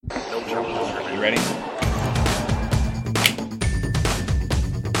You ready?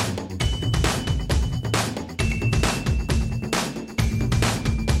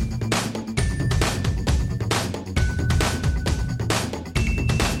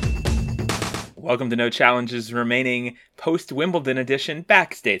 Welcome to No Challenges Remaining post-Wimbledon edition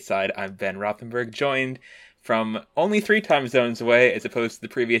back stateside. I'm Ben Rothenberg, joined from only 3 time zones away as opposed to the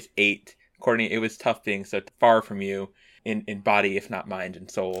previous 8. Courtney, it was tough being so far from you in body, if not mind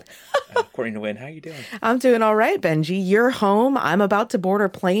and soul. Courtney Nguyen, how you doing? I'm doing all right, Benji. You're home. I'm about to board a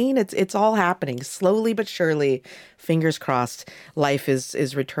plane. It's all happening slowly but surely. Fingers crossed. Life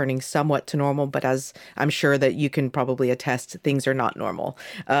is returning somewhat to normal, but as I'm sure that you can probably attest, things are not normal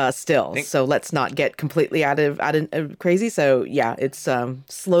still. So let's not get completely out of crazy. So yeah, it's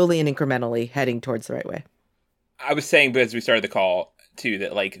slowly and incrementally heading towards the right way. I was saying, but as we started the call too,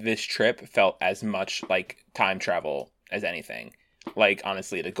 that like this trip felt as much like time travel as anything. Like,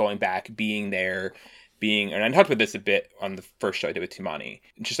 honestly, going back, being there, and I talked about this a bit on the first show I did with Tumani,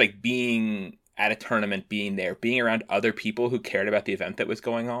 just like being at a tournament, being there, being around other people who cared about the event that was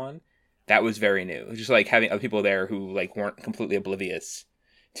going on, that was very new. Just like having other people there who like weren't completely oblivious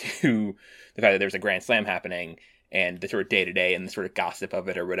to the fact that there's a Grand Slam happening and the sort of day-to-day and the sort of gossip of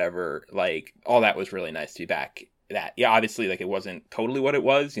it or whatever, like all that was really nice to be back. That, yeah, obviously, like it wasn't totally what it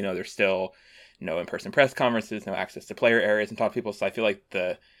was, there's still no in-person press conferences, no access to player areas and talk to people. So I feel like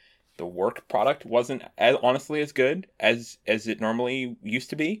the work product wasn't honestly as good as it normally used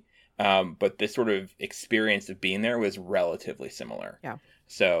to be. But this sort of experience of being there was relatively similar. Yeah.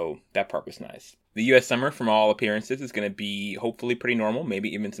 So that part was nice. The U.S. summer, from all appearances, is going to be hopefully pretty normal.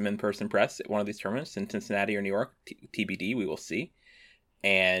 Maybe even some in-person press at one of these tournaments in Cincinnati or New York. TBD, we will see.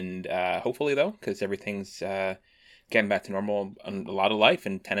 And hopefully, though, because everything's getting back to normal in a lot of life,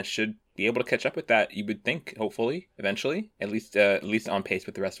 and tennis should be able to catch up with that, you would think, hopefully, eventually, at least on pace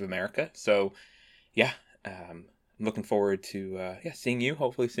with the rest of America. So, yeah, I'm looking forward to seeing you,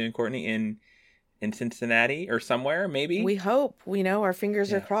 hopefully soon, Courtney, in Cincinnati or somewhere, maybe. We hope. We know our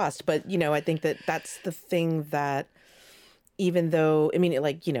fingers are crossed. But, I think that's the thing that, even though, I mean,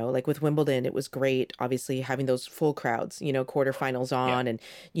 like with Wimbledon, it was great, obviously, having those full crowds, quarterfinals on, and,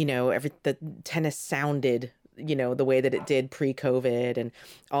 the tennis sounded the way that it did pre-COVID and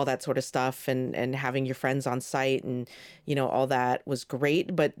all that sort of stuff, and having your friends on site and, all that was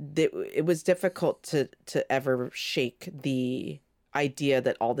great. But it was difficult to ever shake the idea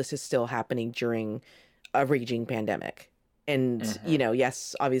that all this is still happening during a raging pandemic. And,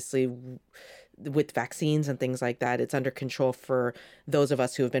 yes, obviously with vaccines and things like that, it's under control for those of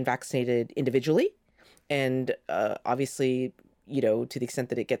us who have been vaccinated individually. And obviously, to the extent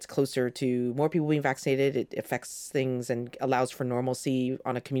that it gets closer to more people being vaccinated, it affects things and allows for normalcy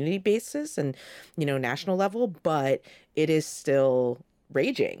on a community basis and, national level. But it is still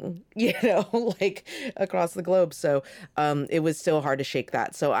raging, like across the globe. So it was still hard to shake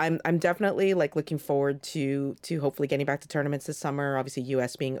that. So I'm definitely like looking forward to hopefully getting back to tournaments this summer. Obviously,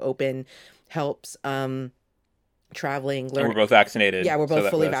 US being open helps. Traveling, learning. And we're both vaccinated. Yeah, we're both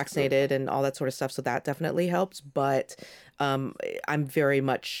fully vaccinated and all that sort of stuff. So that definitely helps. But I'm very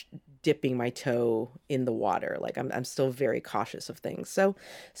much dipping my toe in the water. Like I'm still very cautious of things. So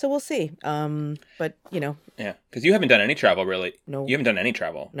we'll see. But yeah, because you haven't done any travel really. No, you haven't done any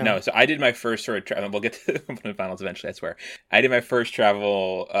travel. No. So I did my first sort of travel. We'll get to the finals eventually, I swear. I did my first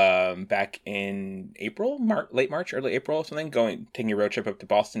travel back in April, late March, early April, or something. Taking a road trip up to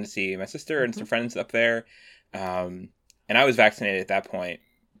Boston to see my sister and some friends up there. And I was vaccinated at that point,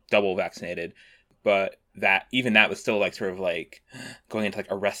 double vaccinated, but that was still like sort of like going into like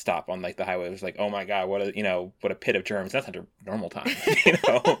a rest stop on like the highway. It was like, oh my God, what a pit of germs. That's not a normal time,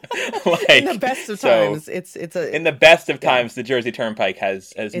 like, in the best of times, in the best of times, the Jersey Turnpike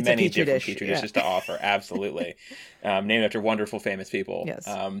has many different petri dishes yeah. to offer. Absolutely. Named after wonderful, famous people. Yes.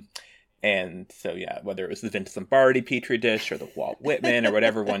 And so, yeah, whether it was the Vince Lombardi petri dish or the Walt Whitman or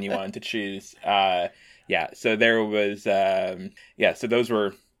whatever one you wanted to choose, yeah, so there was, so those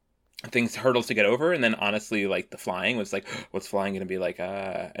were hurdles to get over. And then honestly, like the flying was like, what's flying going to be like?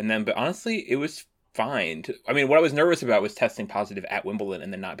 But honestly, it was fine. I mean, what I was nervous about was testing positive at Wimbledon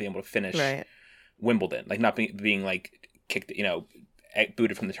and then not being able to finish Wimbledon, like not being like kicked,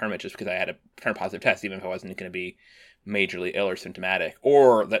 booted from the tournament just because I had a turn positive test, even if I wasn't going to be majorly ill or symptomatic,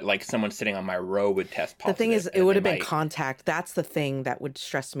 or that like someone sitting on my row would test positive. The thing is, it would have been contact. That's the thing that would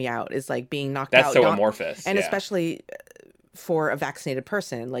stress me out, is like being knocked out. That's so amorphous. And especially for a vaccinated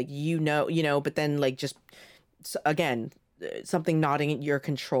person, like, but then like just, again, something not in your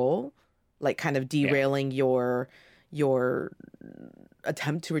control, like kind of derailing your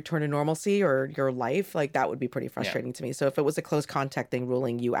attempt to return to normalcy or your life, like that would be pretty Yeah. frustrating to me. So if it was a close contact thing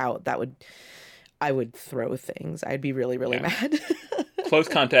ruling you out, I would throw things. I'd be really, really Yeah. mad. Close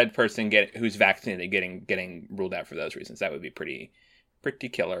contact person who's vaccinated getting ruled out for those reasons. That would be pretty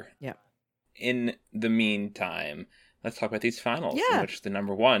killer. Yeah. In the meantime, let's talk about these finals, in Yeah. which the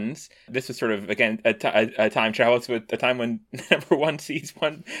number ones. This was sort of, again, a time travel. It's a time when number one seeds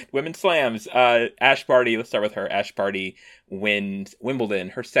won women's slams. Ash Barty, let's start with her. Ash Barty wins Wimbledon,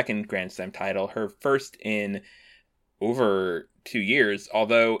 her second Grand Slam title, her first in over 2 years.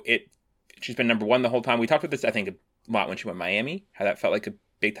 Although she's been number one the whole time. We talked about this, I think, a lot when she went Miami, how that felt like a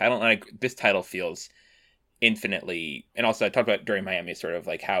big title. And this title feels infinitely, and also I talked about during Miami sort of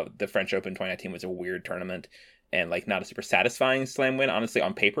like how the French Open 2019 was a weird tournament and like not a super satisfying slam win, honestly,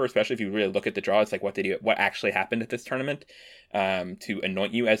 on paper, especially if you really look at the draw. It's like, what actually happened at this tournament to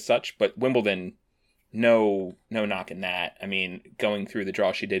anoint you as such. But Wimbledon, no knocking that. I mean, going through the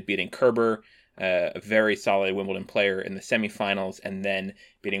draw she did, beating Kerber, a very solid Wimbledon player, in the semifinals, and then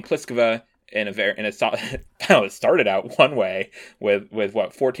beating Pliskova in a solid. Well, it started out one way with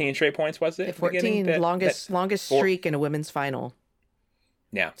what, 14 straight points, was it? 14, longest streak in a women's final.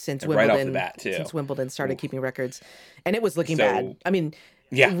 Yeah, since and Wimbledon, right off the bat too. Since Wimbledon started keeping records, and it was looking So, bad. I mean,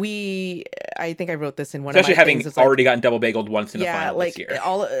 yeah, I think I wrote this in one especially of my having things. already gotten double bageled once in a yeah, final like this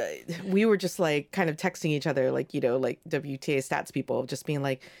year. we were just like kind of texting each other, like, you know, like WTA stats people, just being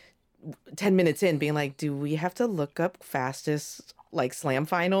like 10 minutes in, being like, do we have to look up fastest like slam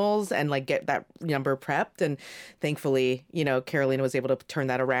finals and like get that number prepped? And thankfully, you know, Carolina was able to turn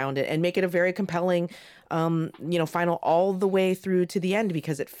that around and make it a very compelling you know, final all the way through to the end,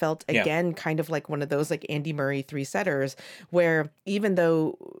 because it felt again kind of like one of those like Andy Murray 3-setters where even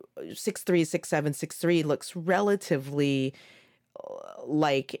though 6-3, 6-7, 6-3 looks relatively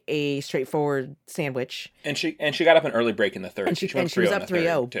like a straightforward sandwich, and she got up an early break in the third, and she was up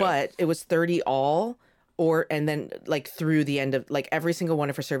 3-0, but it was 30 all. And then like through the end of like every single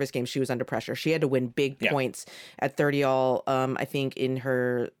one of her service games, she was under pressure. She had to win big points at 30 all. I think in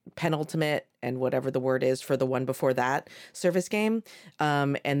her penultimate and whatever the word is for the one before that service game.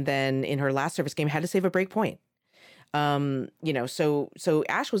 And then in her last service game had to save a break point. You know, so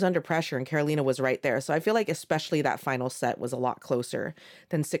Ash was under pressure and Carolina was right there. So I feel like especially that final set was a lot closer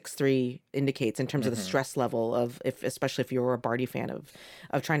than 6-3 indicates in terms of the stress level of especially if you were a Barty fan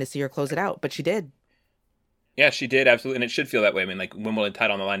of trying to see her close it out. But she did. Yeah, she did, absolutely, and it should feel that way. I mean, like, Wimbledon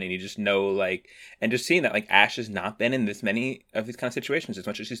title on the line, and you just know, like, and just seeing that, like, Ash has not been in this many of these kind of situations as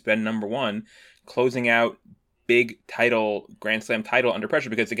much as she's been number one, closing out big title, Grand Slam title under pressure,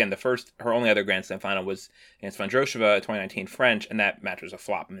 because, again, her only other Grand Slam final was against Vondrousova, 2019 French, and that match was a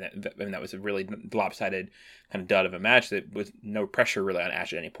flop. I mean, that was a really lopsided kind of dud of a match that was no pressure really on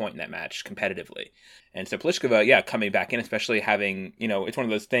Ash at any point in that match competitively. And so Pliskova, coming back in, especially having, you know, it's one of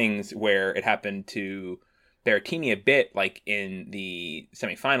those things where it happened to Berrettini a bit, like in the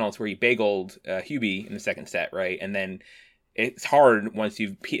semifinals where he bageled Hubie in the second set, right? And then it's hard once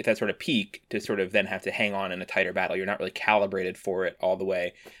you've at that sort of peak to sort of then have to hang on in a tighter battle. You're not really calibrated for it all the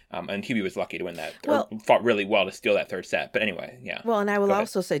way. And Hubie was lucky to win that, or fought really well to steal that third set. But anyway, yeah. Well, and I will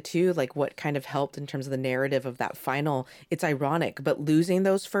also say too, like what kind of helped in terms of the narrative of that final, it's ironic, but losing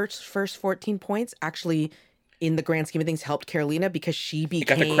those first 14 points actually, in the grand scheme of things, helped Carolina because she became...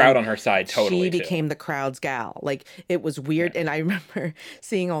 It got the crowd on her side, totally, She became the crowd's gal. Like, it was weird. And I remember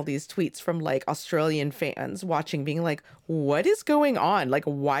seeing all these tweets from, like, Australian fans watching, being like, what is going on? Like,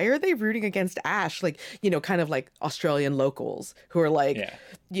 why are they rooting against Ash? Like, you know, kind of like Australian locals who are like,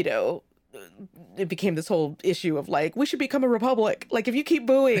 you know... It became this whole issue of like, we should become a republic. Like, if you keep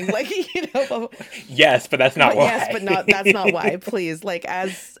booing, like, you know. Yes, but that's not why. Yes, but that's not why. Please, like,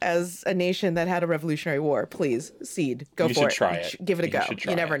 as a nation that had a revolutionary war, please cede, go for it. Try it. Give it a go.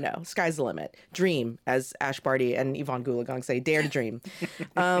 You never know. Sky's the limit. Dream, as Ash Barty and Yvonne Goolagong say. Dare to dream.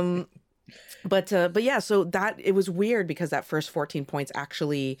 But yeah, so that it was weird because that first 14 points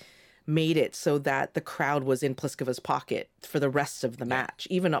actually made it so that the crowd was in Pliskova's pocket for the rest of the match,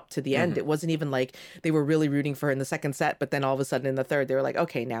 even up to the end. It wasn't even like they were really rooting for her in the second set, but then all of a sudden in the third, they were like,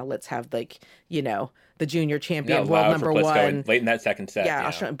 okay, now let's have, like, you know, the junior champion, world number one. Late in that second set.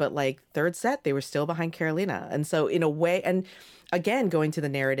 Yeah, but like third set, they were still behind Carolina. And so in a way, and again, going to the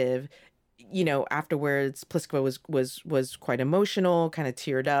narrative, you know, afterwards, Pliskova was quite emotional, kind of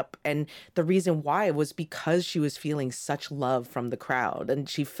teared up. And the reason why was because she was feeling such love from the crowd. And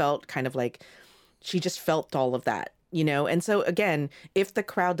she felt kind of like, she just felt all of that, you know? And so again, if the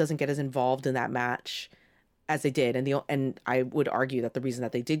crowd doesn't get as involved in that match as they did, and I would argue that the reason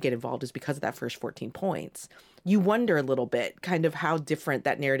that they did get involved is because of that first 14 points, you wonder a little bit kind of how different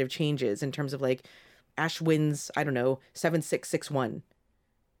that narrative changes in terms of like, Ash wins, I don't know, 7-6, 6-1.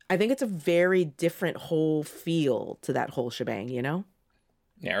 I think it's a very different whole feel to that whole shebang, you know?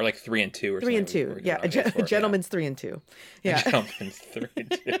 Yeah, or like 3-2 or Three and something. two. Yeah. A gentleman's 3-2. A Yeah. gentleman's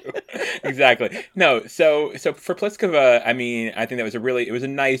 3-2. Exactly. No, so for Pliskova, I mean, I think that was it was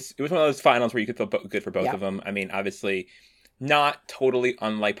one of those finals where you could feel good for both Yeah. of them. I mean, obviously, not totally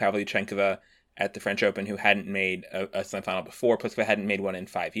unlike Pavlyuchenkova at the French Open, who hadn't made a semifinal before. Pliskova hadn't made one in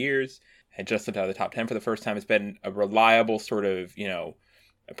 5 years, had just slipped out of the top 10 for the first time. It's been a reliable sort of,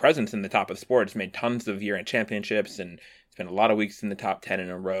 a presence in the top of the sport. It's made tons of year-end championships and spent a lot of weeks in the top 10 in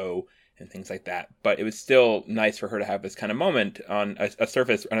a row and things like that. But it was still nice for her to have this kind of moment on a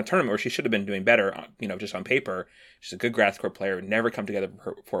surface, on a tournament where she should have been doing better, just on paper. She's a good grass court player, would never come together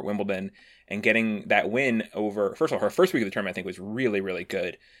for Wimbledon, and getting that win over, first of all, her first week of the tournament, I think, was really, really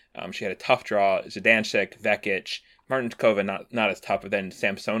good. She had a tough draw, Zidansek, Vekic, Martincova, not as tough, but then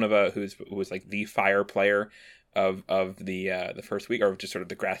Samsonova, who was like the fire player of the first week, or just sort of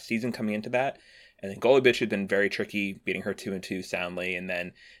the grass season coming into that. And then Golubic had been very tricky, beating her 2-2 soundly, and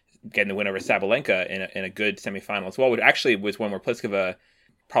then getting the win over Sabalenka in a good semifinal as well, which actually was one where Pliskova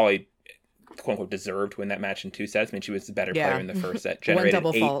probably, quote unquote, deserved to win that match in 2 sets. I mean, she was the better player in the first set, generated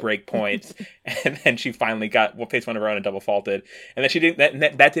 8 break points, and then she finally faced one of her own and double faulted, and then she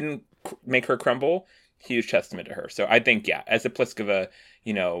didn't. That didn't make her crumble. Huge testament to her. So I think, yeah, as a Pliskova,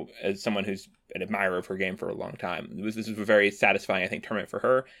 as someone who's an admirer of her game for a long time, this was a very satisfying, I think, tournament for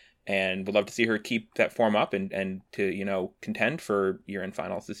her. And would love to see her keep that form up and to, contend for year-end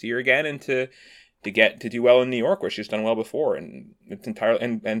finals this year again, and to get to do well in New York, where she's done well before. And it's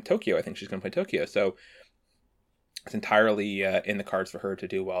entirely, and Tokyo, I think she's going to play Tokyo. So it's entirely in the cards for her to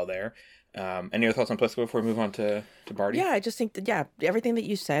do well there. Any other thoughts on Pliskova before we move on to Barty? Yeah, I just think that, everything that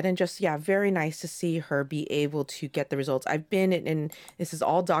you said, and just, very nice to see her be able to get the results. I've been and this is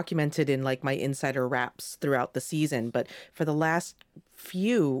all documented in like my insider wraps throughout the season, but for the last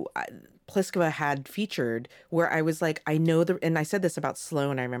few, Pliskova had featured where I was like, I know and I said this about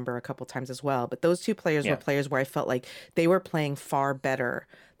Sloane, I remember a couple times as well, but those two players were players where I felt like they were playing far better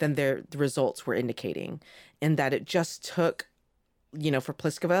than the results were indicating, and that it just took, for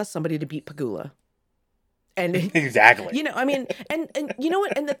Pliskova, somebody to beat Pegula. And exactly, I mean, and you know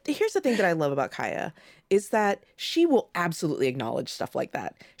what? And here's the thing that I love about Kaya is that she will absolutely acknowledge stuff like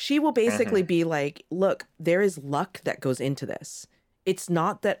that. She will basically be like, look, there is luck that goes into this. It's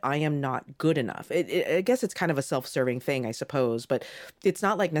not that I am not good enough. I guess it's kind of a self-serving thing, I suppose, but it's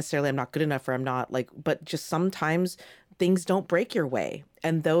not like necessarily I'm not good enough or I'm not like, but just sometimes things don't break your way.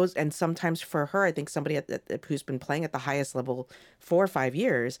 And sometimes for her, I think somebody who's been playing at the highest level 4 or 5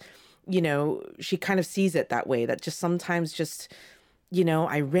 years, she kind of sees it that way, that just sometimes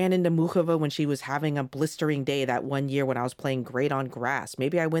I ran into Muchova when she was having a blistering day that one year when I was playing great on grass.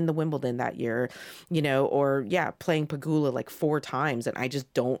 Maybe I win the Wimbledon that year, or playing Pegula like 4 times and I just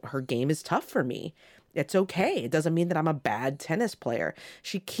her game is tough for me. It's okay. It doesn't mean that I'm a bad tennis player.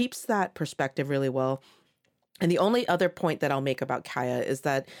 She keeps that perspective really well. And the only other point that I'll make about Kaya is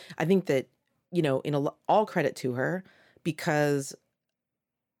that I think that, all credit to her, because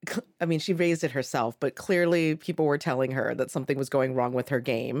I mean, she raised it herself, but clearly people were telling her that something was going wrong with her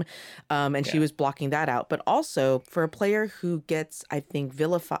game. And she was blocking that out. But also for a player who gets, I think,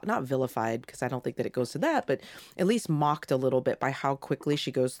 not vilified, because I don't think that it goes to that, but at least mocked a little bit by how quickly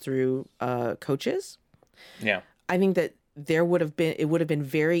she goes through coaches. Yeah. I think that it would have been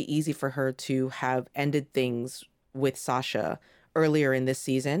very easy for her to have ended things with Sasha earlier in this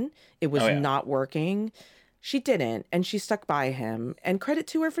season. It was not working. She didn't, and she stuck by him, and credit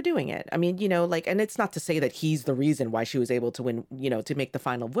to her for doing it. I mean, and it's not to say that he's the reason why she was able to win, to make the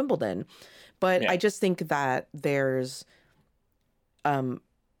final of Wimbledon, but I just think that there's, I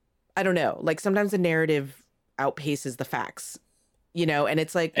don't know, like sometimes the narrative outpaces the facts, and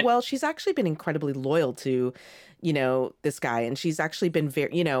it's like, well, she's actually been incredibly loyal to, this guy, and she's actually been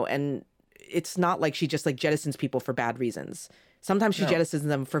very, and it's not like she just like jettisons people for bad reasons. Sometimes she jettisons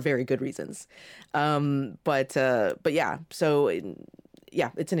them for very good reasons. But yeah, so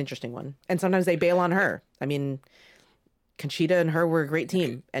it's an interesting one. And sometimes they bail on her. I mean, Conchita and her were a great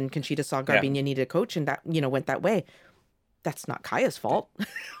team, and Conchita saw Garbiñe needed a coach, and that, went that way. That's not Kaya's fault.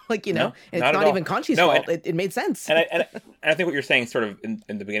 Like, no, it's not even Conchi's fault. It made sense. And I think what you're saying sort of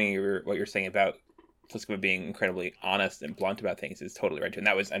in the beginning of what you're saying about Pliskova being incredibly honest and blunt about things is totally right too. And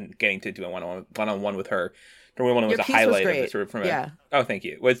that was, I'm getting to do a one-on-one with her. Her Wimbledon was a highlight of it, sort of from Oh, thank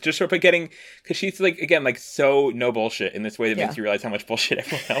you. Was just sort of getting, because she's like, again, like so no bullshit in this way that Yeah. makes you realize how much bullshit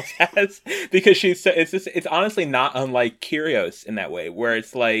everyone else has. Because she's so, it's honestly not unlike Kyrgios in that way, where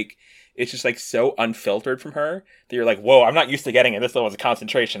it's like, it's just like so unfiltered from her that you're like, whoa, I'm not used to getting at this level of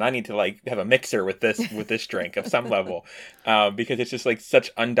concentration. I need to like have a mixer with this drink of some level, because it's just like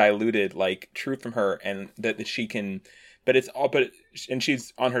such undiluted like truth from her, and that she can. But it's all, and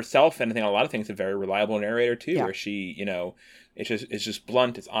she's on herself, and I think a lot of things a very reliable narrator too, Yeah. where she, you know, it's just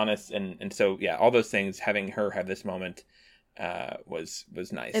blunt, it's honest, and so yeah, all those things. Having her have this moment was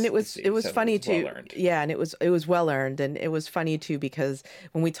nice, And it was so funny it's well too. earned. Yeah, and it was well earned, and it was funny too because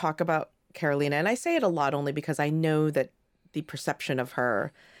when we talk about Carolina, and I say it a lot only because I know that the perception of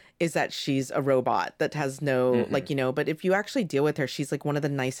her is that she's a robot that has no Mm-hmm. like, you know, but if you actually deal with her, she's like one of the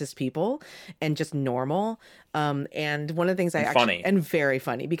nicest people and just normal. And one of the things I And actually funny. and very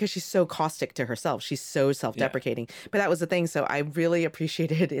funny because she's so caustic to herself. She's so self-deprecating. But that was the thing. So I really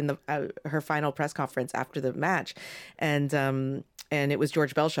appreciated in the her final press conference after the match, and it was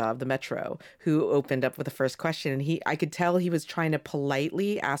George Belshaw of the Metro who opened up with the first question. And I could tell he was trying to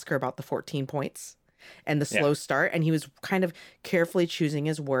politely ask her about the 14 points and the slow start. And he was kind of carefully choosing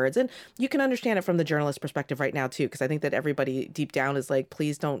his words. And you can understand it from the journalist perspective right now, too, because I think that everybody deep down is like,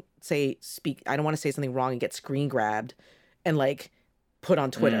 please don't speak. I don't want to say something wrong and get screen grabbed and like put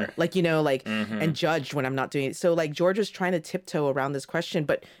on Twitter, like, you know, like, and judged when I'm not doing it. So like George was trying to tiptoe around this question,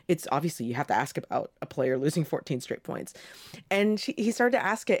 but it's obviously you have to ask about a player losing 14 straight points. And he started to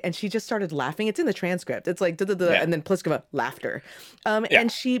ask it and she just started laughing. It's in the transcript. It's like, and then Pliskova laughter.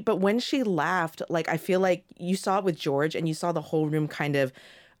 But when she laughed, like, I feel like you saw it with George and you saw the whole room kind of,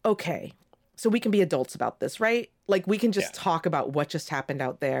 okay, so we can be adults about this, right? Like we can just talk about what just happened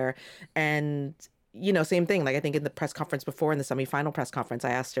out there. And you know, same thing. Like I think in the press conference before, in the semifinal press conference, I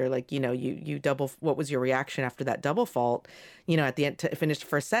asked her, like, you know, you double. What was your reaction after that double fault? You know, at the end to finish the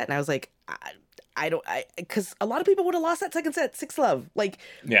first set, and I was like, because a lot of people would have lost that second set 6-love. Like,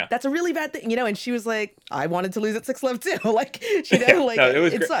 that's a really bad thing, you know. And she was like, I wanted to lose at 6-love too. Like, you know, like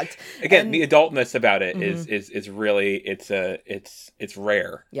it sucked. Again, the adultness about it is really it's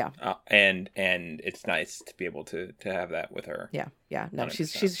rare. Yeah. And it's nice to be able to have that with her. Yeah. Yeah, no,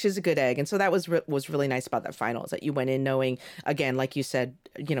 100%. she's a good egg, and so that was really nice about that final is that you went in knowing, again, like you said,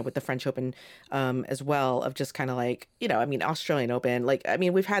 you know, with the French Open, as well, of just kind of like, you know, I mean, Australian Open, like, I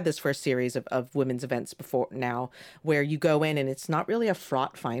mean, we've had this first series of women's events before now, where you go in and it's not really a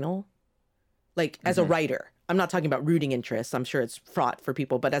fraught final, like as a writer. I'm not talking about rooting interests. I'm sure it's fraught for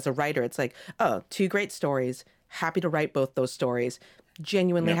people, but as a writer, it's like, oh, two great stories. Happy to write both those stories.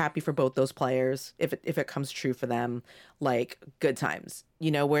 Genuinely happy for both those players if it comes true for them, like good times, you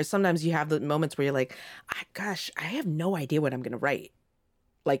know, where sometimes you have the moments where you're like, gosh, I have no idea what I'm gonna write,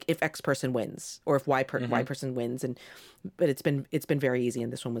 like if X person wins or if Y person wins, but it's been very easy,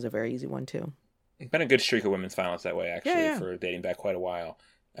 and this one was a very easy one too. It's been a good streak of women's finals that way, actually, for dating back quite a while.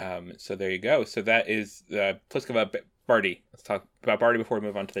 So there you go. So that is Pliskova Barty. Let's talk about Barty before we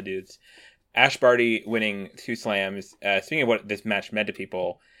move on to the dudes. Ash Barty winning 2 slams. Speaking of what this match meant to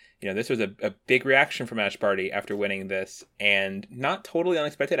people, you know, this was a big reaction from Ash Barty after winning this, and not totally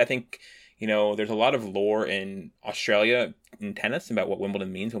unexpected. I think, you know, there's a lot of lore in Australia in tennis about what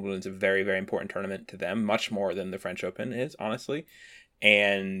Wimbledon means. Wimbledon's a very, very important tournament to them, much more than the French Open is, honestly.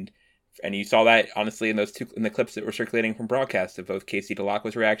 And you saw that, honestly, in the clips that were circulating from broadcasts of both Casey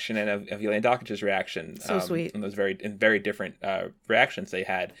Delacqua's reaction and of Jelena Dokic's reaction. So sweet. And those very different reactions they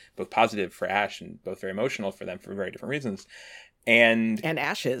had, both positive for Ash and both very emotional for them for very different reasons. And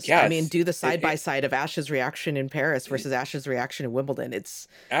Ash's. Yes, I mean, do the side by side of Ash's reaction in Paris versus Ash's reaction in Wimbledon. It's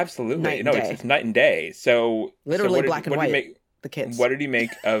absolutely it's night and day. So literally black and white. The kids. What did he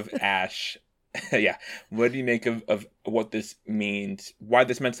make of Ash? Yeah. What do you make of what this means? Why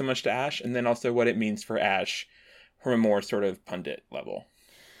this meant so much to Ash, and then also what it means for Ash from a more sort of pundit level?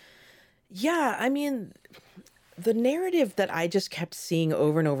 Yeah, I mean, the narrative that I just kept seeing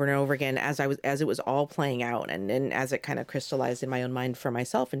over and over and over again as it was all playing out, and as it kind of crystallized in my own mind for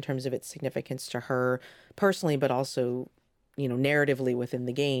myself in terms of its significance to her personally, but also, you know, narratively within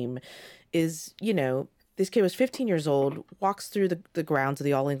the game, is, you know, this kid was 15 years old, walks through the grounds of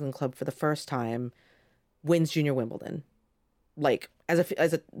the All England Club for the first time, wins Junior Wimbledon, like as a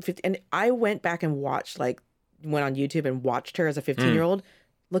 15, and I went back and watched, like, went on YouTube and watched her as a 15-year-old,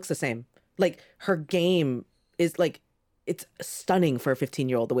 looks the same. Like her game is like, it's stunning for a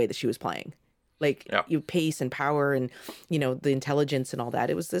 15-year-old the way that she was playing. Like you pace and power and, you know, the intelligence and all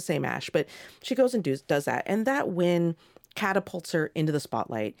that. It was the same Ash, but she goes and does that, and that win catapults her into the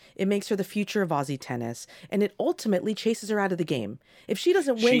spotlight. It makes her the future of Aussie tennis, and it ultimately chases her out of the game. If she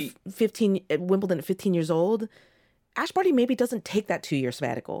doesn't win 15 at Wimbledon at 15 years old, Ash Barty maybe doesn't take that 2-year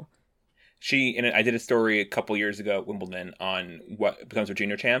sabbatical. And I did a story a couple years ago at Wimbledon on what becomes of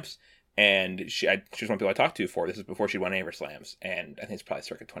junior champs, and she's one of the people I talked to for this is before she won any of her slams, and I think it's probably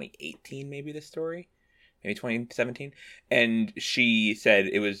circa 2018, maybe this story, maybe 2017, and she said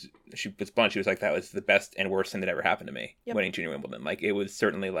she was blunt. She was like, that was the best and worst thing that ever happened to me, winning junior Wimbledon. Like, it was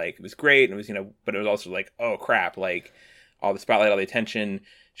certainly like, it was great, and it was, but it was also like, oh crap, like all the spotlight, all the attention.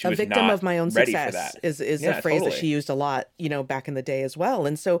 She was victim not of my own ready success for that. is a phrase that she used a lot, back in the day as well.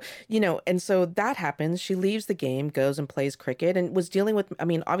 And so, and so that happens. She leaves the game, goes and plays cricket, and was dealing with,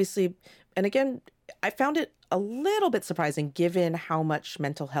 obviously, and again, I found it a little bit surprising given how much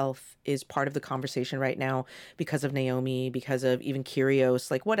mental health is part of the conversation right now because of Naomi, because of even Kyrgios,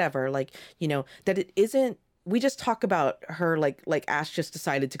 like whatever, like, that it isn't, we just talk about her like Ash just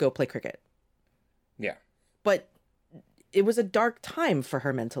decided to go play cricket. Yeah. But it was a dark time for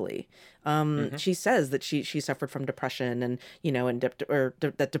her mentally. She says that she suffered from depression and,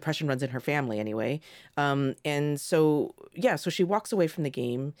 that depression runs in her family anyway. And so, so she walks away from the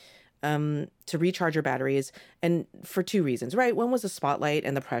game to recharge her batteries, and for 2 reasons, right? One was the spotlight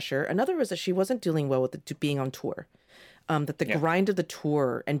and the pressure. Another was that she wasn't dealing well with being on tour, that the grind of the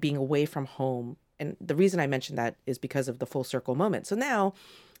tour and being away from home. And the reason I mentioned that is because of the full circle moment. So now,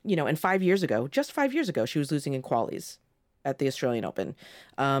 and 5 years ago, just 5 years ago, she was losing in qualies at the Australian Open,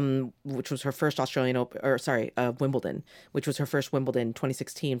 which was her first Wimbledon, which was her first Wimbledon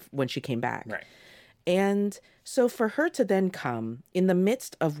 2016 when she came back. Right. And so for her to then come in the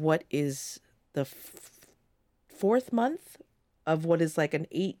midst of what is the fourth month of what is like an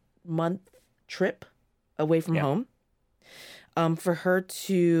 8-month trip away from home, for her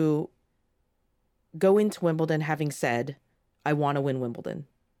to go into Wimbledon having said, I want to win Wimbledon.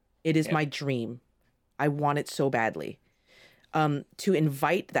 It is my dream. I want it so badly. To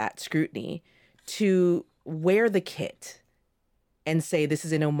invite that scrutiny, to wear the kit and say, this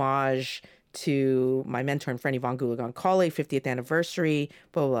is an homage to my mentor and friend Yvonne Goolagong-Cawley, 50th anniversary,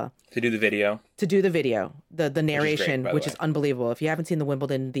 blah, blah, blah. To do the video, the narration, which is unbelievable. If you haven't seen the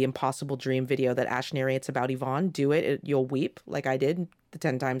Wimbledon, The Impossible Dream video that Ash narrates about Yvonne, do it. You'll weep like I did the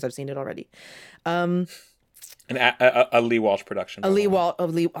 10 times I've seen it already. A Lee Walsh production.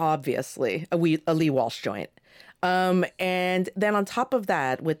 Obviously, a Lee Walsh joint. And then on top of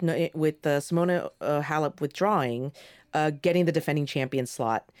that, with Simona Halep withdrawing, getting the defending champion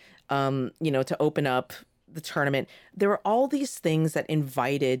slot, to open up the tournament, there were all these things that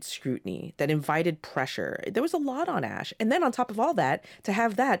invited scrutiny, that invited pressure. There was a lot on Ash. And then on top of all that, to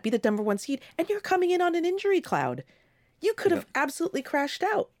have that be the number 1 seed, and you're coming in on an injury cloud. You could have absolutely crashed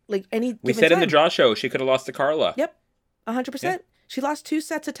out. Like we said in the draw show, she could have lost to Carla. Yep. 100%. Yeah. She lost 2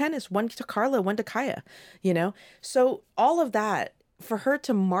 sets of tennis, one to Carla, one to Kaya, So all of that, for her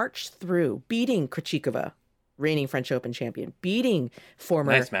to march through, beating Krejcikova, reigning French Open champion, beating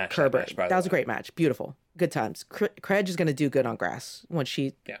former Kerber. That was a great match. Beautiful. Good times. Krej is going to do good on grass when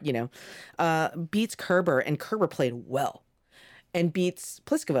she, beats Kerber, and Kerber played well. And beats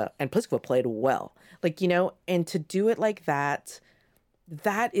Pliskova, and Pliskova played well. And to do it like that,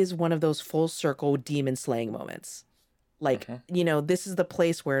 that is one of those full circle demon slaying moments. This is the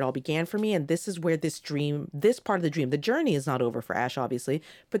place where it all began for me. And this is where this part of the dream, the journey is not over for Ash, obviously,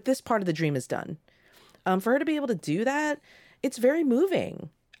 but this part of the dream is done. For her to be able to do that, it's very moving.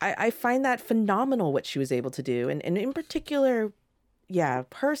 I find that phenomenal what she was able to do. And in particular,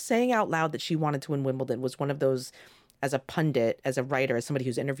 her saying out loud that she wanted to win Wimbledon was one of those, as a pundit, as a writer, as somebody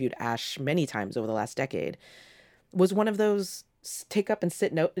who's interviewed Ash many times over the last decade, was one of those take up and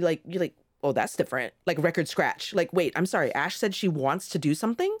sit note, you're like, oh, that's different. Like record scratch. Like, wait, I'm sorry. Ash said she wants to do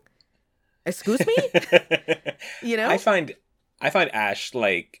something? Excuse me? I find Ash,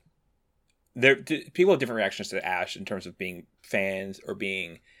 like, people have different reactions to Ash in terms of being fans or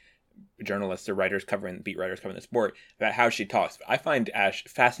being journalists or beat writers covering the sport, about how she talks. I find Ash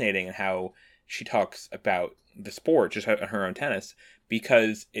fascinating in how she talks about the sport, just her own tennis,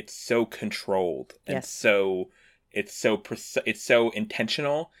 because it's so controlled and it's so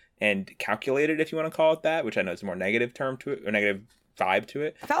intentional and calculated, if you want to call it that, which I know is a more negative term to it, or negative vibe to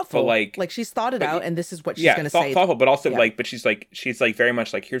it. Thoughtful. But like she's thought it out, and this is what she's going to say. Thoughtful, but also but she's very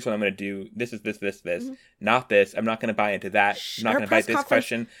much like, here's what I'm going to do. This is this, Mm-hmm. not this. I'm not going to buy into that. I'm not going to bite this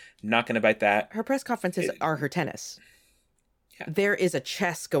question. Not going to bite that. Her press conferences are her tennis. Yeah. There is a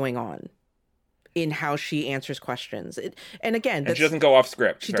chess going on in how she answers questions. And again, she doesn't go off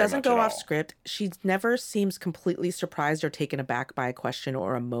script. She doesn't go off script. She never seems completely surprised or taken aback by a question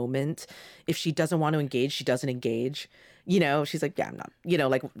or a moment. If she doesn't want to engage, she doesn't engage. She's like, yeah, I'm not,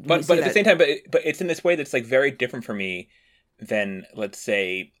 but at the same time, but it's in this way that's like very different for me than, let's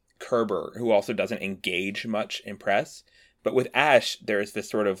say, Kerber, who also doesn't engage much in press. But with Ash, there's this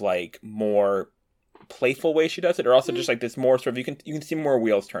sort of like more playful way she does it, or also just like this more sort of you can see more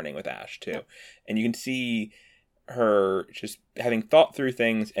wheels turning with Ash too, and you can see her just having thought through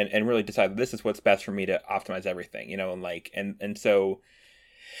things and really decide this is what's best for me to optimize everything, you know, and like and so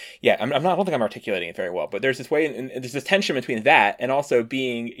yeah, I'm not, I don't think I'm articulating it very well, but there's this way, and there's this tension between that and also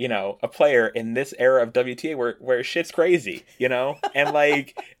being, you know, a player in this era of WTA where shit's crazy, you know, and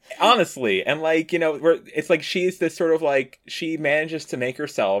like honestly, and like, you know, where it's like she's this sort of like she manages to make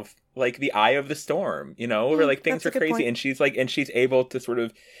herself like the eye of the storm, you know, where like things are crazy, point. And she's able to sort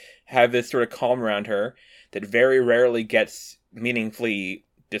of have this sort of calm around her that very rarely gets meaningfully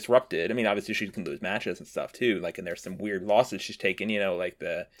disrupted. I mean, obviously she can lose matches and stuff too. Like, and there's some weird losses she's taken. You know, like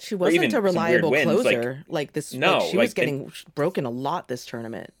she wasn't a reliable closer. Like this, no, like she was getting broken a lot this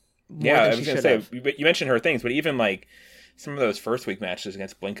tournament. Yeah, I was gonna say you mentioned her things, but even like some of those first week matches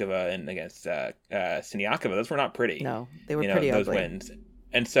against Blinkova and against Siniakova, those were not pretty. No, they were pretty ugly. Those wins,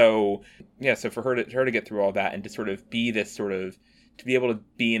 and so yeah, so for her to get through all that and to sort of be this sort of to be able to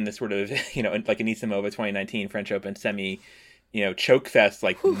be in this sort of you know like Anisimova 2019 French Open semi, you know, choke fest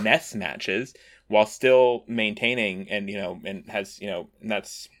like mess matches while still maintaining and you know and has you know and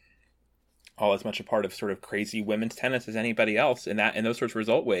that's all as much a part of sort of crazy women's tennis as anybody else in those sorts of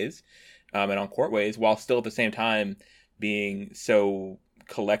result ways and on court ways, while still at the same time being so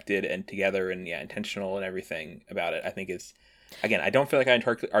collected and together and intentional and everything about it. I think is, again, I don't feel like I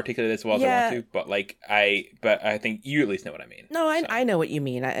articulated this as well as I want to, but but I think you at least know what I mean. No, I know what you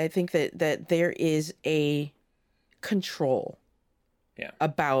mean. I think that there is a control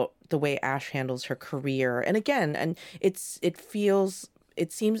about the way Ash handles her career. And again, and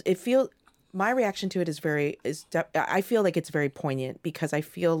my reaction to it I feel like it's very poignant because I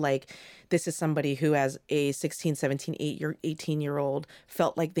feel like this is somebody who as a 16, 17, 18-year-old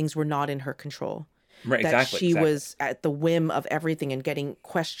felt like things were not in her control. Right, that exactly. She was at the whim of everything and getting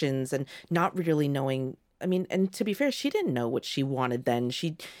questions and not really knowing. I mean, and to be fair, she didn't know what she wanted then.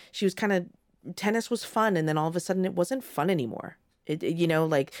 She was kind of, tennis was fun, and then all of a sudden it wasn't fun anymore. You know,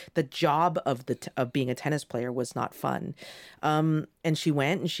 like the job of being a tennis player was not fun. And she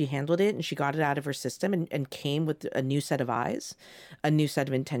went and she handled it and she got it out of her system and came with a new set of eyes, a new set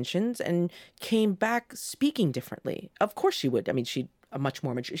of intentions, and came back speaking differently. Of course she would. I mean, she's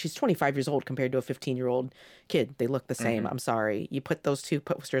 25 years old compared to a 15-year-old kid. They look the same. I'm sorry. You put those two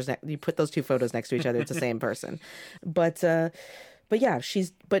photos next to each other. It's the same person. But yeah,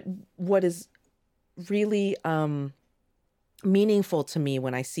 but what is really, meaningful to me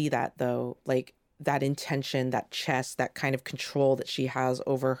when I see that, though, like that intention, that chess, that kind of control that she has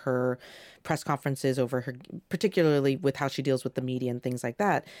over her press conferences, over her, particularly with how she deals with the media and things like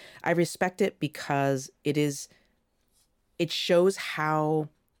that. I respect it because it shows how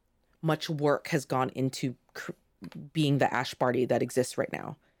much work has gone into being the Ash Barty that exists right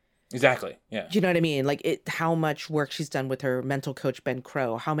now. Exactly. Yeah. Do you know what I mean? Like how much work she's done with her mental coach, Ben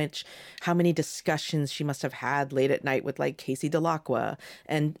Crow, how many discussions she must have had late at night with like Casey Delacqua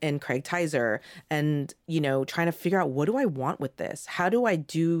and Craig Tyser, and, you know, trying to figure out, what do I want with this? How do I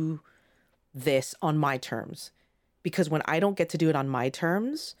do this on my terms? Because when I don't get to do it on my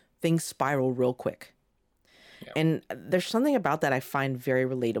terms, things spiral real quick. Yeah. And there's something about that I find very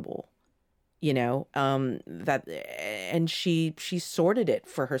relatable. You know, and she sorted it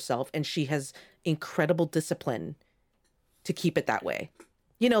for herself, and she has incredible discipline to keep it that way.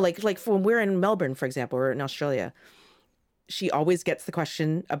 You know, like when we're in Melbourne, for example, or in Australia, she always gets the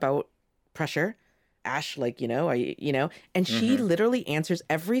question about pressure. Ash, like, and she literally answers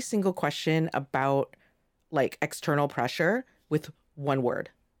every single question about like external pressure with one word.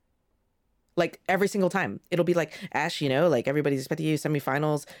 Like every single time it'll be like, Ash, you know, like everybody's expecting you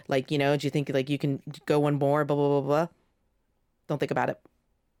semifinals. Like, you know, do you think like you can go one more, blah, blah, blah, blah. Don't think about it.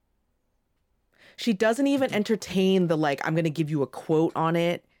 She doesn't even entertain the, like, I'm going to give you a quote on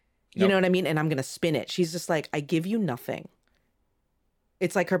it. You know what I mean? And I'm going to spin it. She's just like, I give you nothing.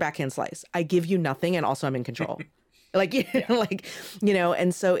 It's like her backhand slice. I give you nothing. And also I'm in control. Like, like, you know,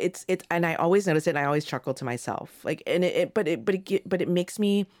 and so it's, and I always notice it and I always chuckle to myself. Like, and but it makes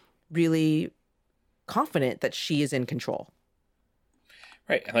me really confident that she is in control.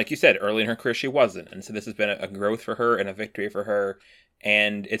 Right. And like you said, early in her career, she wasn't. And so this has been a growth for her and a victory for her.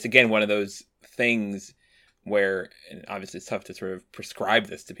 And it's, again, one of those things where, and obviously it's tough to sort of prescribe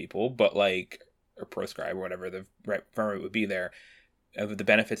this to people, but like, or proscribe, or whatever the right form would be there, of the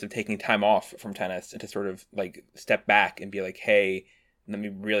benefits of taking time off from tennis and to sort of like step back and be like, hey, let me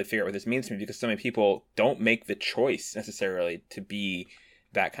really figure out what this means to me, because so many people don't make the choice necessarily to be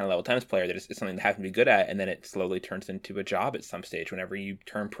that kind of level tennis player that it's something they have to be good at, and then it slowly turns into a job at some stage whenever you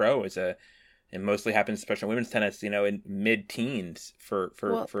turn pro it mostly happens, especially in women's tennis, in mid-teens for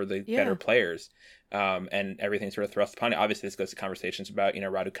the better players. And everything sort of thrust upon it. Obviously, this goes to conversations about,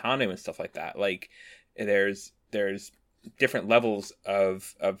 Raducanu and stuff like that. Like, there's different levels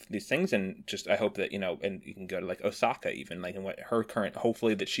of these things, and just I hope that, and you can go to like Osaka even, like, and what her current,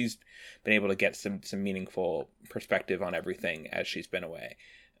 hopefully that she's been able to get some meaningful perspective on everything as she's been away.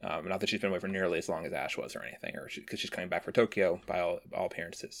 Not that she's been away for nearly as long as Ash was or anything, or because she's coming back for Tokyo by all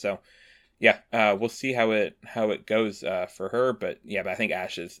appearances. So yeah, we'll see how it goes for her, but I think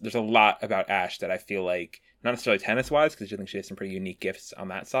there's a lot about Ash that I feel like, not necessarily tennis wise, because I think she has some pretty unique gifts on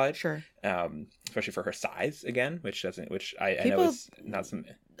that side. Sure. Especially for her size again, which I know is not some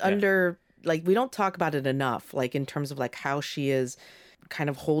like, we don't talk about it enough, like in terms of like how she is kind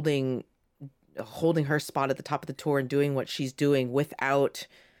of holding her spot at the top of the tour and doing what she's doing without,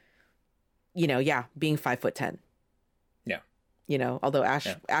 being 5'10". Although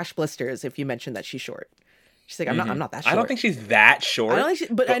Ash blisters if you mention that she's short. She's like, I'm not that short. I don't think she's that short. I don't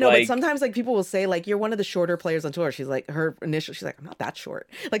think but I know, but sometimes like people will say like, you're one of the shorter players on tour. She's like, she's like, I'm not that short.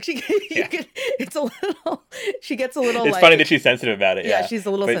 Like she gets a little it's funny that she's sensitive about it. Yeah, she's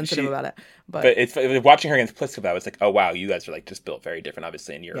a little sensitive about it. But it's watching her against Pliskova, it's like, oh wow, you guys are like just built very different,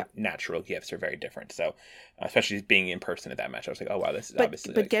 obviously, and your natural gifts are very different. So especially being in person at that match, I was like, oh wow, this is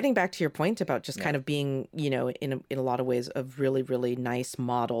obviously. But getting back to your point about just kind of being, in a lot of ways a really, really nice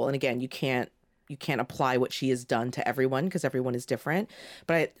model. And again, you can't apply what she has done to everyone because everyone is different.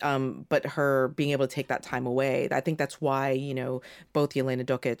 But her being able to take that time away, I think that's why, both Jelena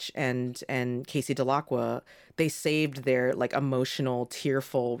Dokic and Casey Dell'Acqua, they saved their like emotional,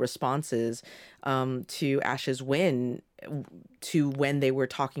 tearful responses to Ash's win to when they were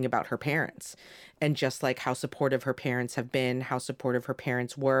talking about her parents. And just like how supportive her parents have been, how supportive her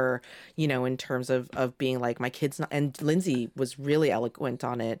parents were, in terms of being like, my kid's not. And Lindsay was really eloquent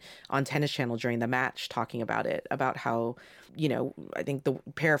on it on Tennis Channel during the match, talking about it, about how, I think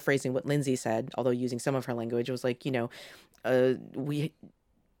paraphrasing what Lindsay said, although using some of her language, was like, mental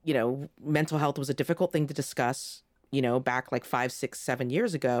health was a difficult thing to discuss, back like 5, 6, 7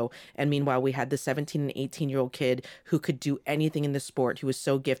 years ago. And meanwhile, we had the 17 and 18-year-old kid who could do anything in the sport, who was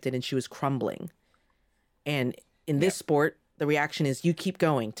so gifted, and she was crumbling. And in this sport, the reaction is, you keep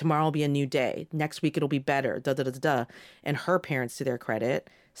going. Tomorrow will be a new day. Next week, it'll be better. Da, da, da, da, da. And her parents, to their credit,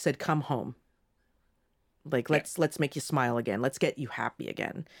 said, come home. Like, let's make you smile again. Let's get you happy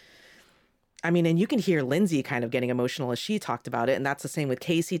again. I mean, and you can hear Lindsay kind of getting emotional as she talked about it. And that's the same with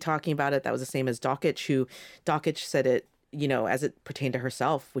Casey talking about it. That was the same as Dokic said it, as it pertained to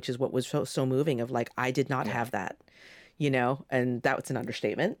herself, which is what was so moving, of like, I did not have that. And that was an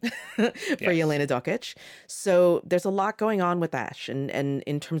understatement for Jelena Dokic. So there's a lot going on with Ash and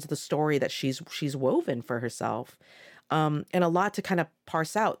in terms of the story that she's woven for herself, and a lot to kind of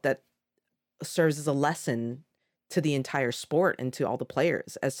parse out that serves as a lesson to the entire sport and to all the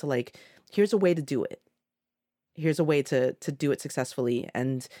players as to like, here's a way to do it. Here's a way to do it successfully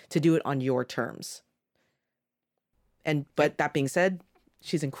and to do it on your terms. But that being said,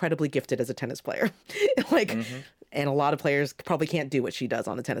 she's incredibly gifted as a tennis player. And a lot of players probably can't do what she does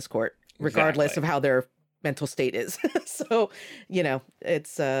on the tennis court, regardless of how their mental state is. So,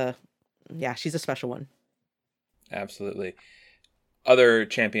 it's, she's a special one. Absolutely. Other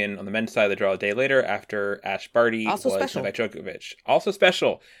champion on the men's side of the draw a day later after Ash Barty was Novak Djokovic. Also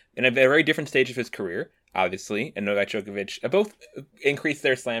special in a very different stage of his career, obviously. And Novak Djokovic both increased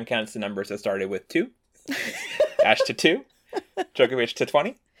their slam counts to numbers that started with 2. Ash to 2. Djokovic to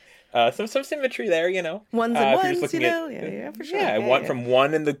 20. Some symmetry there, Ones and ones, for sure. Yeah, from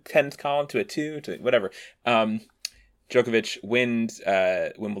 1 in the tens column to a 2 to whatever. Djokovic wins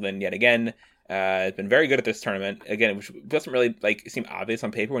Wimbledon yet again. Has been very good at this tournament. Again, which doesn't really seem obvious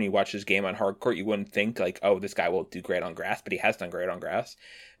on paper when you watch his game on hard court. You wouldn't think oh, this guy will do great on grass, but he has done great on grass.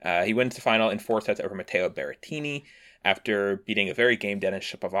 He wins the final in 4 sets over Matteo Berrettini after beating a very game Denis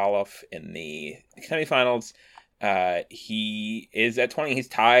Shapovalov in the semifinals. He is at 20. He's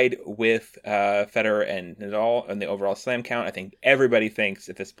tied with Federer and Nadal in the overall slam count. I think everybody thinks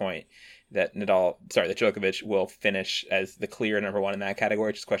at this point that Djokovic will finish as the clear number 1 in that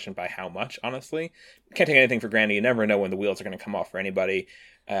category. Just questioned by how much, honestly. Can't take anything for granted. You never know when the wheels are going to come off for anybody.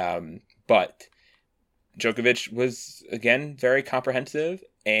 But Djokovic was, again, very comprehensive.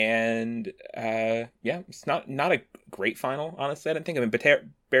 And, it's not a great final, honestly. I didn't think.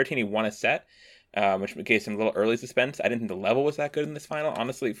 Berrettini won a set, which gave some little early suspense. I didn't think the level was that good in this final,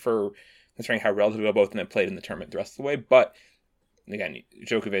 honestly, for considering how relatively well both of them played in the tournament the rest of the way. But again,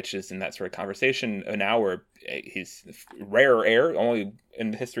 Djokovic is in that sort of conversation now where he's rare air, only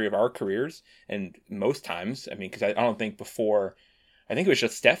in the history of our careers, and most times, I mean, because I don't think before, I think it was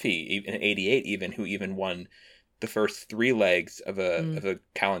just Steffi in '88 even who even won the first 3 legs of a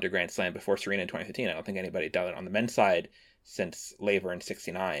calendar Grand Slam before Serena in 2015. I don't think anybody done it on the men's side since Laver in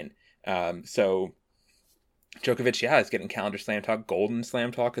 '69. So Djokovic, is getting calendar slam talk, golden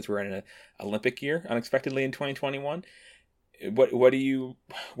slam talk, because we're in an Olympic year unexpectedly in 2021. Where do you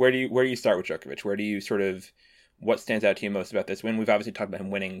start with Djokovic? Where do you sort of, what stands out to you most about this win? We've obviously talked about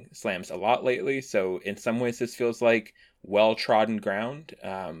him winning slams a lot lately, so in some ways this feels like well-trodden ground,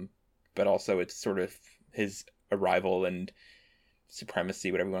 but also it's sort of his arrival and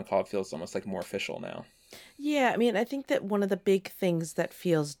supremacy, whatever you want to call it, feels almost like more official now. Yeah, I mean, I think that one of the big things that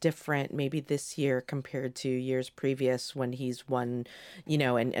feels different maybe this year compared to years previous when he's won,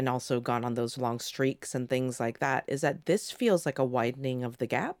 and also gone on those long streaks and things like that, is that this feels like a widening of the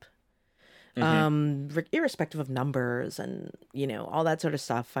gap. Irrespective of numbers and, all that sort of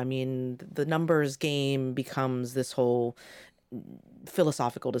stuff. I mean, the numbers game becomes this whole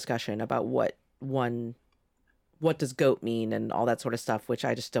philosophical discussion about what does GOAT mean and all that sort of stuff, which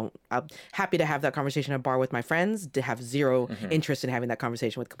I just don't. I'm happy to have that conversation at a bar with my friends, to have zero interest in having that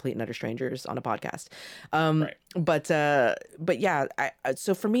conversation with complete and utter strangers on a podcast. Right. But yeah,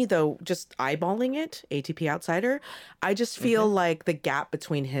 so for me though, just eyeballing it, ATP outsider, I just feel like the gap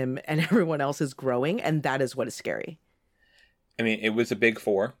between him and everyone else is growing, and that is what is scary. I mean, it was a big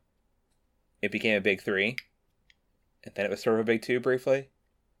 4. It became a big 3. And then it was sort of a big 2 briefly.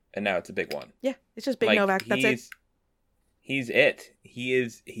 And now it's a big 1. Yeah, it's just big Novak. That's it. He's it. He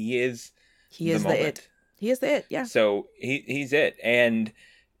is the it. He is the it. Yeah. So he's it. And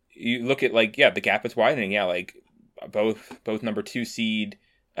you look at the gap is widening. Yeah, like both number 2 seed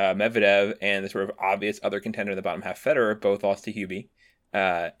Medvedev and the sort of obvious other contender in the bottom half, Federer, both lost to Hubie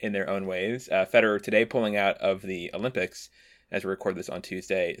in their own ways. Federer today pulling out of the Olympics as we record this on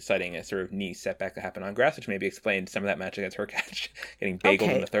Tuesday, citing a sort of knee setback that happened on grass, which maybe explained some of that match against Hurkacz, getting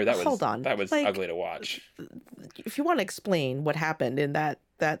bageled in the third. That was ugly to watch. If you want to explain what happened in that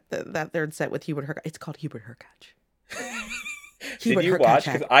third set with Hubert Hurkacz, it's called Hubert Hurkacz. Did you watch?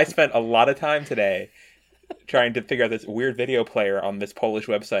 Because I spent a lot of time today trying to figure out this weird video player on this Polish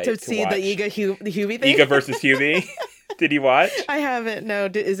website to see watch the Hubie thing. Iga versus Hubie. Did you watch? I haven't. No.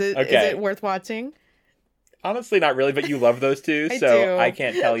 Is it worth watching? Honestly, not really, but you love those two, so I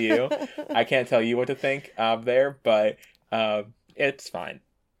can't tell you. I can't tell you what to think there, but it's fine.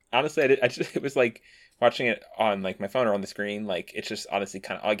 Honestly, it was like watching it on like my phone or on the screen. Like it's just honestly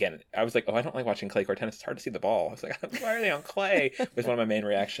kind of, again, I was like, I don't like watching clay court tennis. It's hard to see the ball. I was like, why are they on clay? Was one of my main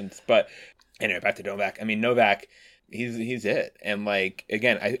reactions. But anyway, back to Novak. I mean, Novak, he's it, and like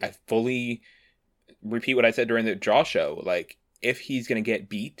again, I fully repeat what I said during the draw show. Like if he's gonna get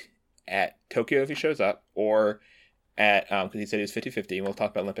beat at Tokyo if he shows up, or at because he said he was 50-50, and we'll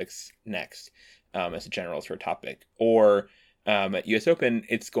talk about Olympics next as a general sort of topic, or at US Open,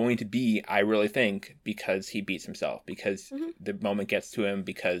 it's going to be, I really think, because he beats himself, because the moment gets to him,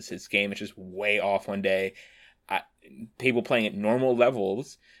 because his game is just way off one day. People playing at normal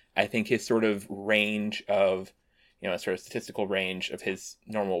levels, I think his sort of range of, sort of statistical range of his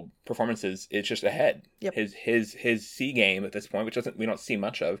normal performances is just ahead. Yep. His C game at this point, which we don't see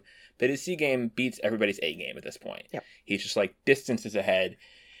much of, but his C game beats everybody's A game at this point. Yep. He's just like distances ahead,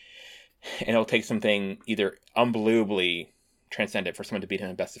 and it'll take something either unbelievably transcendent for someone to beat him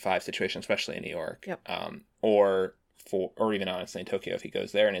in a best of 5 situation, especially in New York. Yep. Or even honestly in Tokyo if he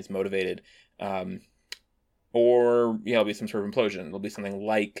goes there and is motivated. Or it'll be some sort of implosion. It'll be something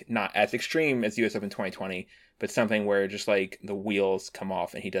like, not as extreme as US Open 2020, but something where just like the wheels come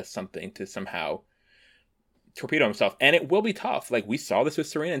off and he does something to somehow torpedo himself. And it will be tough. Like we saw this with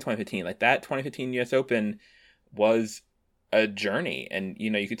Serena in 2015. Like that 2015 US Open was a journey, and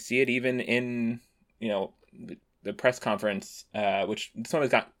you could see it even in the press conference, which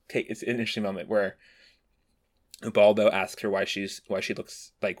someone's it's an interesting moment where Ubaldo asks her why she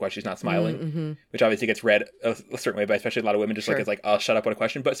looks like, why she's not smiling, which obviously gets read a certain way by especially a lot of women, just like, it's like, oh, shut up, what a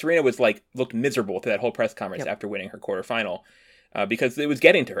question. But Serena was like, looked miserable through that whole press conference after winning her quarterfinal, because it was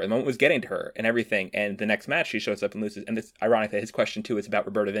getting to her. The moment was getting to her and everything. And the next match she shows up and loses. And it's ironic that his question too is about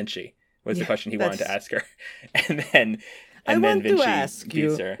Roberta Vinci, was the question he wanted to ask her. And then Vinci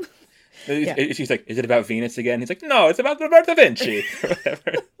beats her. She's like, is it about Venus again? He's like, no, it's about Roberta Vinci. Or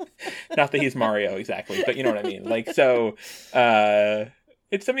whatever. Not that he's Mario exactly, but you know what I mean. Like, so,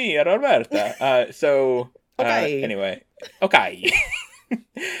 it's a me, Roberta. Anyway, okay.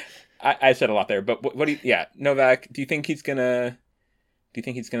 I said a lot there, but what do you, Novak, do you think he's gonna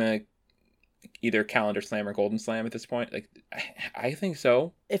either Calendar Slam or Golden Slam at this point. Like, I think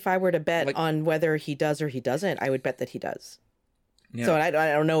so. If I were to bet Like, on whether he does or he doesn't, I would bet that he does. yeah. So I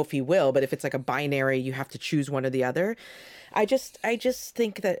don't know if he will, but if it's like a binary, you have to choose one or the other. I just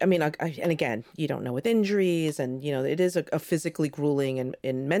think that, I mean, and again, you don't know with injuries, and you know, it is a physically grueling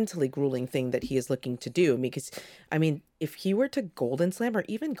and mentally grueling thing that he is looking to do. Because, I mean, if he were to Golden Slam or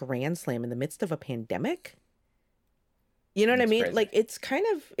even Grand Slam in the midst of a pandemic, you know what I It's mean? crazy. Like,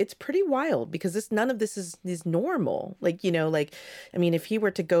 it's pretty wild because none of this is normal. Like, you know, like, I mean, if he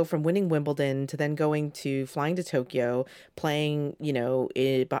were to go from winning Wimbledon to then flying to Tokyo, playing, you know,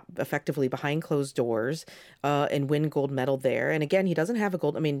 effectively behind closed doors, and win gold medal there. And again, he doesn't have a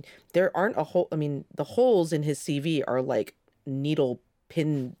gold. I mean, there aren't I mean, the holes in his CV are like needle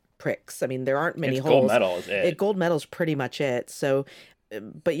pin pricks. I mean, there aren't many It's holes. gold medal is it. Gold medal's pretty much it. So,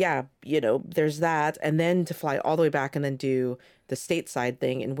 but yeah, you know, there's that, and then to fly all the way back and then do the stateside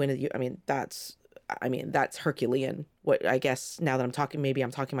thing and win it. I mean, that's Herculean. What, I guess now that I'm talking, maybe I'm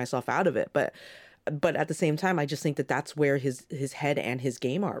talking myself out of it, but at the same time, I just think that that's where his head and his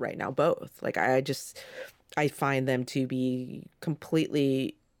game are right now, both. Like, I find them to be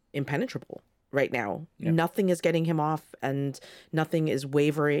completely impenetrable right now. Yeah. Nothing is getting him off, and nothing is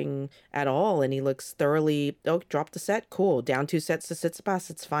wavering at all. And he looks thoroughly, dropped the set. Cool. Down 2 sets to Tsitsipas.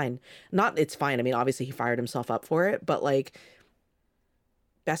 It's fine. It's fine. I mean, obviously he fired himself up for it, but like,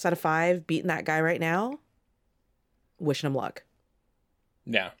 best out of 5, beating that guy right now, wishing him luck.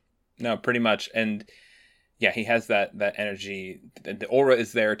 Yeah. No, pretty much. And yeah, he has that energy. The aura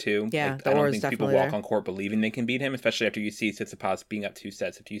is there too. Yeah, like, the I aura don't is think people definitely walk there. on court believing they can beat him, especially after you see Tsitsipas being up 2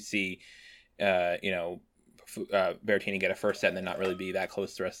 sets. If you see, you know, Berrettini get a first set and then not really be that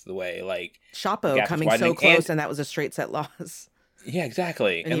close the rest of the way. Like, Chapo coming so close, and that was a straight set loss. Yeah,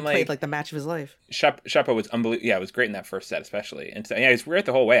 exactly. And he played like the match of his life. Chapo was unbelievable. Yeah, it was great in that first set, especially. And so, yeah, he was great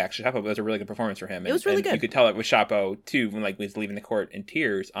the whole way. Actually, Chapo was a really good performance for him. It was really good. You could tell it with Chapo too, when like he was leaving the court in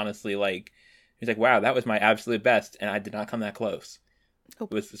tears. Honestly, like he's like, "Wow, that was my absolute best, and I did not come that close." Oh.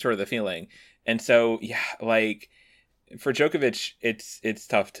 It was sort of the feeling. And so, yeah, like for Djokovic, it's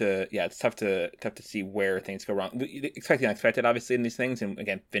tough to see where things go wrong. We expect the unexpected, obviously, in these things. And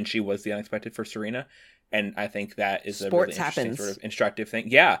again, Vinci was the unexpected for Serena. And I think that is a really interesting sort of instructive thing.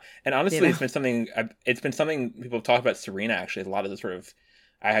 Yeah, and honestly, you know, it's been something people have talked about Serena. Actually, a lot of the sort of,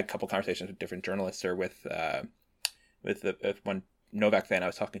 I had a couple conversations with different journalists or with one Novak fan I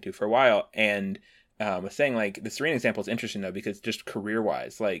was talking to for a while, and was saying like the Serena example is interesting though, because just career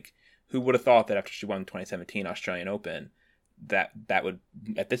wise, like who would have thought that after she won the 2017 Australian Open, that would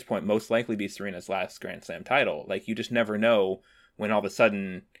at this point most likely be Serena's last Grand Slam title. Like you just never know when all of a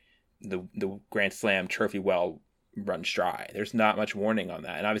sudden the Grand Slam trophy well runs dry. There's not much warning on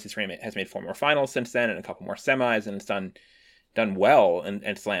that. And obviously Serena has made 4 more finals since then and a couple more semis, and it's done well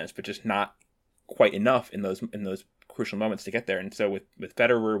in slams, but just not quite enough in those crucial moments to get there. And so with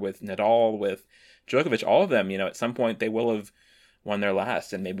Federer, with Nadal, with Djokovic, all of them, you know, at some point they will have won their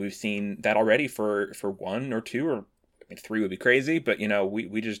last. And maybe we've seen that already for 1 or 2 or 3 would be crazy, but you know,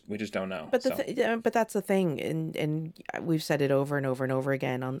 we just don't know. But but that's the thing, and we've said it over and over and over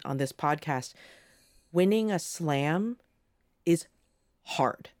again on this podcast. Winning a slam is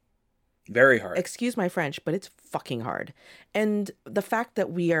hard. Very hard. Excuse my French, but it's fucking hard. And the fact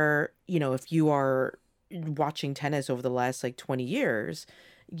that we are, you know, if you are watching tennis over the last like 20 years,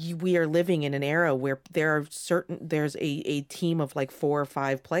 we are living in an era where there's a team of like 4 or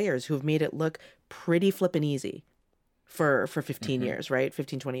 5 players who have made it look pretty flippin' easy for 15 years, right?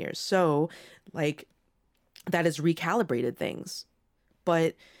 15, 20 years. So like that has recalibrated things.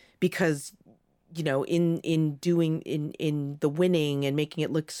 But because, you know, in the winning and making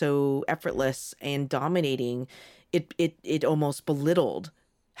it look so effortless and dominating, it almost belittled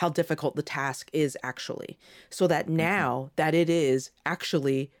how difficult the task is actually. So that now that it is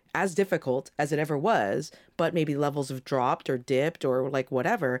actually as difficult as it ever was, but maybe levels have dropped or dipped or like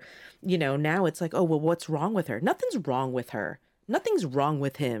whatever, you know, now it's like, oh, well, what's wrong with her? Nothing's wrong with her. Nothing's wrong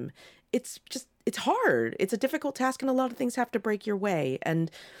with him. It's just, it's hard. It's a difficult task, and a lot of things have to break your way. And,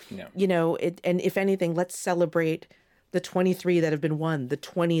 you know, and if anything, let's celebrate the 23 that have been won, the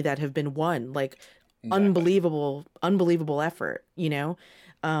 20 that have been won, like unbelievable effort, you know?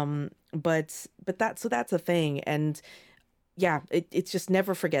 But that's a thing. And yeah, it's just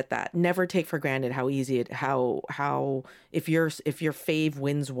never forget that. Never take for granted how easy how if your fave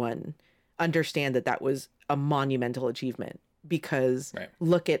wins one, understand that was a monumental achievement, because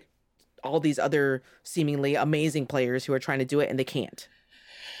look at all these other seemingly amazing players who are trying to do it and they can't.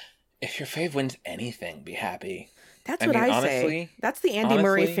 If your fave wins anything, be happy. That's what I say. That's the Andy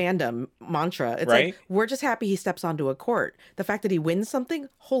Murray fandom mantra. It's like, we're just happy he steps onto a court. The fact that he wins something,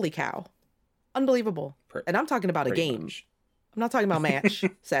 holy cow. unbelievable. Pre- And I'm talking about a Pretty game. much. I'm not talking about match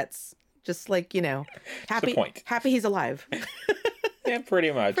sets. Just like, It's the point. happy he's alive. Yeah,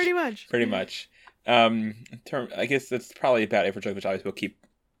 pretty much. Pretty much. Pretty much. I guess that's probably about it for Djokovic. Obviously, we'll keep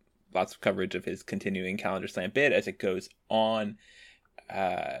lots of coverage of his continuing Calendar Slam bid as it goes on.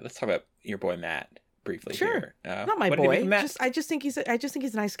 Let's talk about your boy Matt briefly. Sure. Here. Not my What did you boy. make of Matt? I just think he's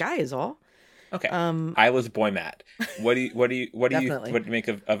a nice guy is all. Okay. Isla's boy Matt. What do you make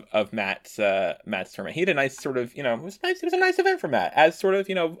of Matt's tournament? He had a nice sort of, it was nice. It was a nice event for Matt, as sort of,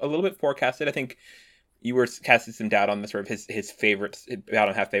 a little bit forecasted. I think you were casting some doubt on the sort of his favorite bout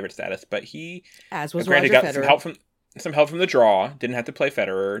and half favorite status, but he, as was granted, Roger got Federer. some help from the draw. Didn't have to play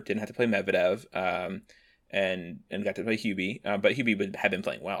Federer. Didn't have to play Medvedev. And got to play Hubie. But Hubie had been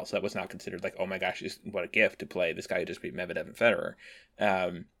playing well, so that was not considered like, oh my gosh, what a gift to play this guy who just beat Medvedev and Federer.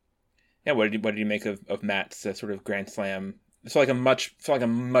 Yeah, what did you make of Matt's sort of Grand Slam? It's like a much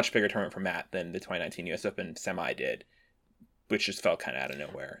bigger tournament for Matt than the 2019 U.S. Open semi did, which just felt kind of out of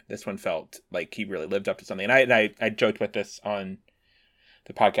nowhere. This one felt like he really lived up to something. And I joked about this on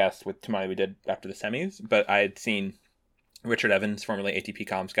the podcast with Tamani we did after the semis, but I had seen Richard Evans, formerly ATP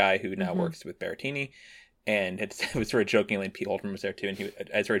comms guy, who now works with Berrettini, and it was sort of jokingly, and Pete Holdren was there too, and he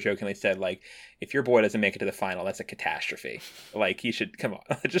sort of jokingly said, like, if your boy doesn't make it to the final, that's a catastrophe. Like, he should, come on,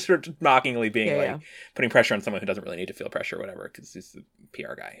 just sort of mockingly being putting pressure on someone who doesn't really need to feel pressure or whatever, because he's the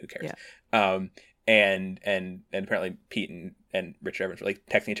PR guy, who cares? Yeah. And apparently Pete and Richard Evans were like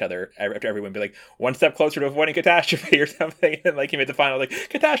texting each other after every win, be like, one step closer to avoiding catastrophe or something, and like he made the final, like,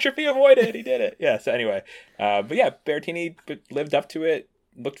 catastrophe avoided, he did it. Yeah, so anyway, but yeah, Berrettini lived up to it.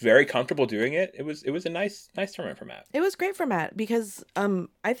 Looked very comfortable doing it. It was a nice tournament for Matt. It was great for Matt because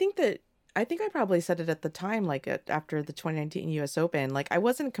I think I probably said it at the time, like after the 2019 U.S. Open, like I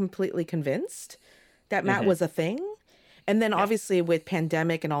wasn't completely convinced that Matt was a thing. And then obviously with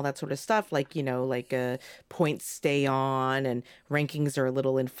pandemic and all that sort of stuff, like, points stay on and rankings are a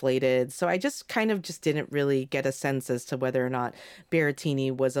little inflated. So I just kind of just didn't really get a sense as to whether or not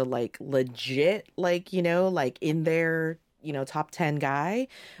Berrettini was a like legit, like, like in there, top 10 guy,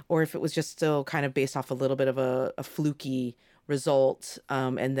 or if it was just still kind of based off a little bit of a fluky result,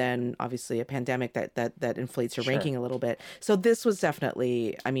 and then obviously a pandemic that inflates your ranking a little bit. So this was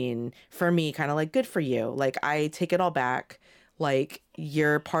definitely, I mean, for me, kind of like, good for you. Like, I take it all back. Like,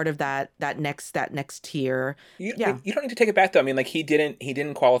 you're part of that next tier. You don't need to take it back though. I mean, like, he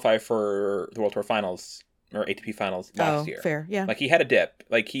didn't qualify for the World Tour Finals or ATP Finals last year. Fair, yeah. Like, he had a dip.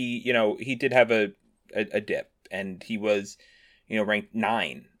 Like, he did have a dip. And he was, ranked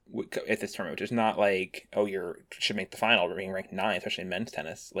 9 at this tournament, which is not like, oh, you should make the final, but being ranked 9, especially in men's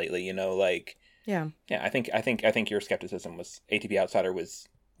tennis lately, like, yeah. I think your skepticism was ATP Outsider was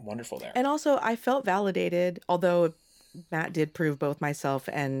wonderful there. And also, I felt validated, although Matt did prove both myself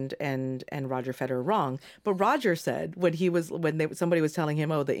and Roger Federer wrong. But Roger said when somebody was telling him,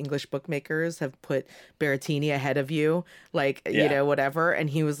 oh, the English bookmakers have put Berrettini ahead of you, like, whatever. And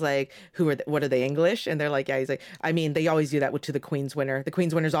he was like, what are they, English? And they're like, yeah. He's like, I mean, they always do that to the Queen's winner. The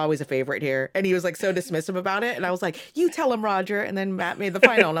Queen's winner's always a favorite here. And he was like so dismissive about it. And I was like, you tell him, Roger. And then Matt made the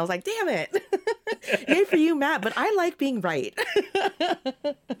final. And I was like, damn it. Yay for you, Matt. But I like being right.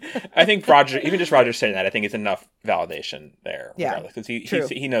 I think Roger saying that, I think is enough validation there, because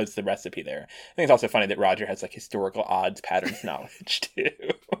he knows the recipe there. I think it's also funny that Roger has like historical odds patterns knowledge too.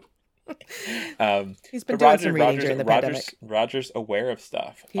 He's been doing some reading during the pandemic. Roger's aware of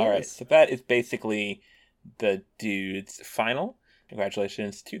stuff. He All is. right, so that is basically the dudes' final.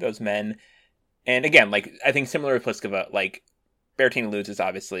 Congratulations to those men. And again, like, I think similar to Pliskova, like, Berrettini loses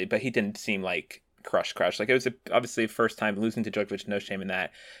obviously, but he didn't seem like crush. Like, it was obviously first time losing to Djokovic, no shame in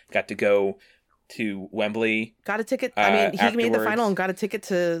that. Got to go to Wembley. Got a ticket. I mean, he afterwards. Made the final and got a ticket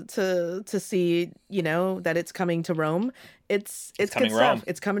to see, that it's coming to Rome. It's coming good Rome. stuff.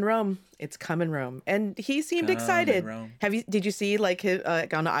 It's coming Rome. It's coming Rome. And he seemed excited. Did you see like his,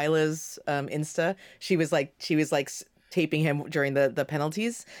 on Isla's Insta? She was like taping him during the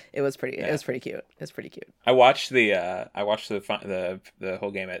penalties. It was pretty cute. I watched the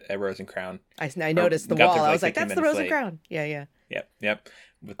whole game at Rose and Crown. I noticed the wall. I was like, that's the Rose and Crown. Yeah. Yep.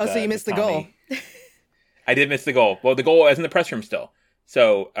 So you missed the goal. I did miss the goal. Well, the goal was in the press room still.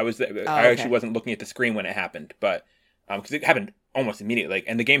 So I actually wasn't looking at the screen when it happened, but because it happened almost immediately, like,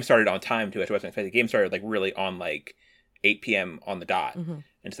 and the game started on time too. Which I wasn't expecting. The game started like really on like 8 p.m. on the dot,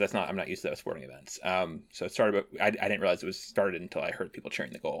 and so I'm not used to those sporting events. So it started, but I didn't realize it was started until I heard people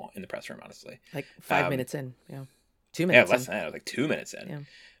cheering the goal in the press room. Honestly, like 5 minutes in, 2 minutes. Yeah, less than that. I was like 2 minutes in.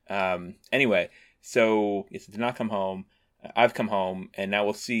 Yeah. Anyway, so it did not come home. I've come home, and now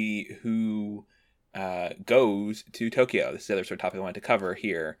we'll see who goes to Tokyo. This is the other sort of topic I wanted to cover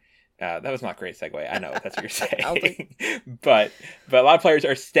here. That was not a great segue. I know that's what you're Like, saying, but a lot of players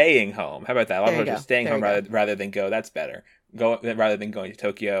are staying home. How about that? A lot of there you players go. are staying There home you go. rather than go. That's better. Go rather than going to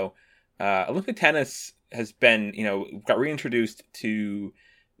Tokyo. Olympic tennis has been, got reintroduced to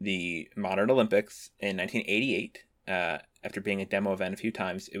the modern Olympics in 1988 after being a demo event a few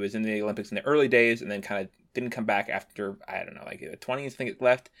times. It was in the Olympics in the early days and then kind of didn't come back after, I don't know, like the 20s, I think it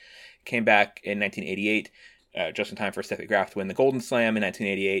left. Came back in 1988, just in time for Steffi Graf to win the Golden Slam in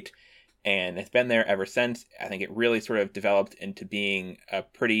 1988. And it's been there ever since. I think it really sort of developed into being a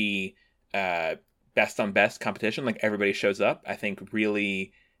pretty best on best competition. Like everybody shows up. I think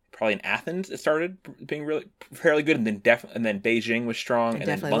really probably in Athens it started being really fairly good, and then Beijing was strong, and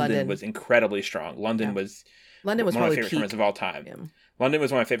then London was incredibly strong. London was one of my favorite tournaments of all time. Yeah. London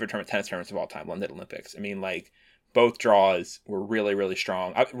was one of my favorite tennis tournaments of all time. London Olympics. I mean, like both draws were really, really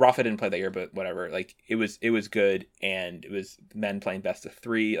strong. Rafa didn't play that year, but whatever. Like it was good, and it was men playing best of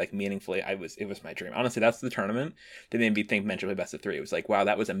three, like meaningfully. It was my dream. Honestly, that's the tournament that made me think men should play best of three. It was like, wow,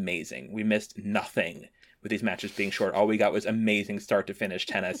 that was amazing. We missed nothing with these matches being short. All we got was amazing start to finish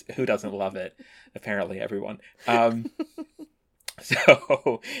tennis. Who doesn't love it? Apparently, everyone.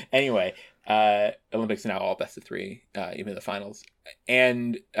 So anyway, Olympics are now all best of three, even the finals.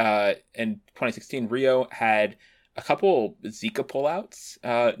 And in 2016, Rio had a couple Zika pullouts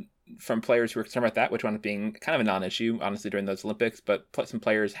from players who were concerned about that, which wound up being kind of a non-issue, honestly, during those Olympics. But some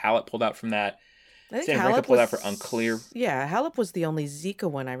players, Halep pulled out from that. I think Halep pulled out for unclear. Yeah, Halep was the only Zika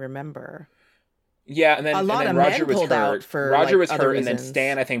one I remember. Yeah, and then Roger was hurt. Roger was hurt, and then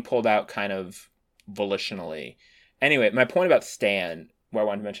Stan, I think, pulled out kind of volitionally. Anyway, my point about Stan, where I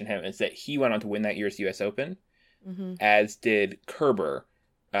wanted to mention him, is that he went on to win that year's U.S. Open, as did Kerber,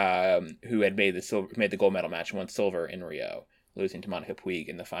 who had made the gold medal match and won silver in Rio, losing to Monica Puig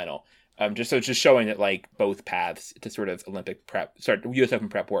in the final. Just showing that like both paths to sort of Olympic prep, U.S. Open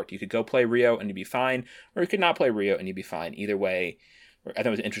prep worked. You could go play Rio and you'd be fine, or you could not play Rio and you'd be fine. Either way, I thought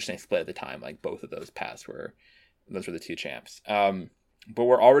it was an interesting split at the time. Like both of those paths were the two champs. But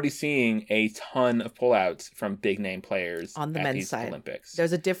we're already seeing a ton of pullouts from big name players on the men's side. Olympics.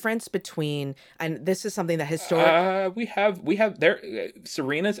 There's a difference between, and this is something that historically we have there.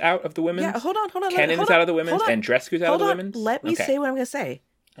 Serena's out of the women's. Yeah, hold on. Kennan's out of the women's. Andreescu's out of the women's. Let me say what I'm going to say.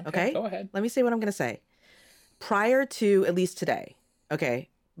 Okay, go ahead. Let me say what I'm going to say. Prior to at least today, okay,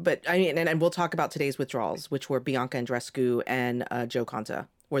 but I mean, and we'll talk about today's withdrawals, which were Bianca Andreescu and Jo Konta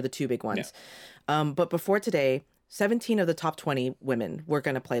were the two big ones. Yeah. But before today, 17 of the top 20 women were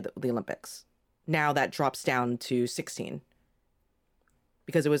going to play the Olympics. Now that drops down to 16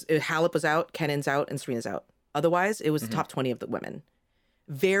 because Halep was out, Kennan's out, and Serena's out. Otherwise, it was the top 20 of the women.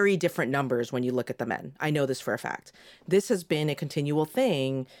 Very different numbers when you look at the men. I know this for a fact. This has been a continual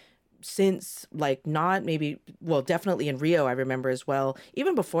thing since, like, definitely in Rio, I remember as well.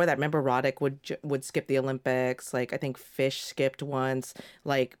 Even before that, remember Roddick would skip the Olympics. Like, I think Fish skipped once.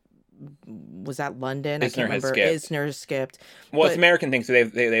 Like, was that London? Isner I can't remember. Isner skipped. Well, it's American thing, so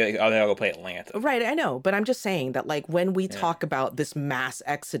they all go play Atlanta. Right, I know, but I'm just saying that like when we talk about this mass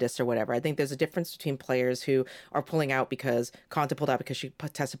exodus or whatever, I think there's a difference between players who are pulling out because Konta pulled out because she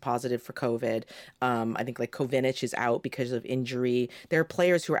tested positive for COVID. I think like Kovinic is out because of injury. There are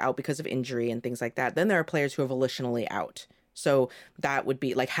players who are out because of injury and things like that. Then there are players who are volitionally out. So that would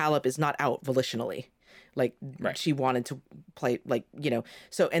be like Halep is not out volitionally. Like she wanted to play, like,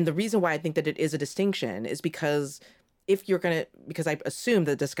 so, and the reason why I think that it is a distinction is because because I assume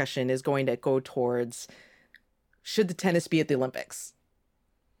the discussion is going to go towards, should the tennis be at the Olympics?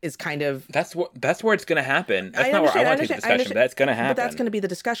 Is kind of that's where it's going to happen. That's not where I want to take the discussion, but that's going to happen. But that's going to be the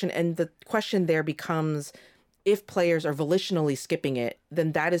discussion, and the question there becomes, if players are volitionally skipping it,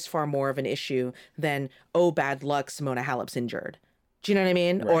 then that is far more of an issue than, oh, bad luck, Simona Halep's injured. Do you know what I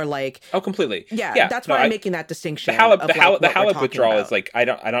mean? Right. Or like, oh, completely. Yeah, that's why I'm making that distinction. The Halep withdrawal is like, I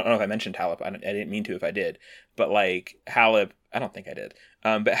don't know if I mentioned Halep. I didn't mean to if I did, but like Halep, I don't think I did.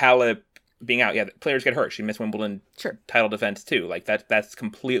 But Halep being out, players get hurt. She missed Wimbledon title defense too. Like that's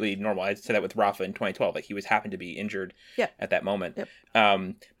completely normal. I said that with Rafa in 2012. Like he happened to be injured at that moment.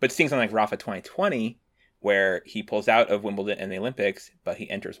 Yep. But seeing something like Rafa 2020, where he pulls out of Wimbledon and the Olympics, but he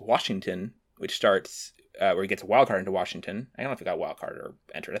enters Washington, which starts. Where he gets a wild card into Washington. I don't know if he got a wild card or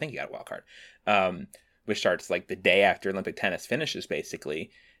entered. I think he got a wild card, which starts like the day after Olympic tennis finishes, basically.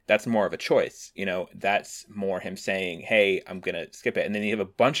 That's more of a choice. That's more him saying, hey, I'm going to skip it. And then you have a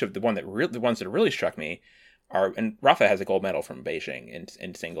bunch of the ones that really struck me are, and Rafa has a gold medal from Beijing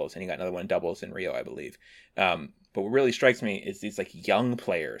in singles, and he got another one in doubles in Rio, I believe. But what really strikes me is these like young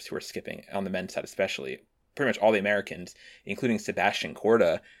players who are skipping on the men's side, especially pretty much all the Americans, including Sebastian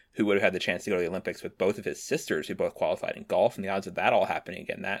Korda, who would have had the chance to go to the Olympics with both of his sisters who both qualified in golf, and the odds of that all happening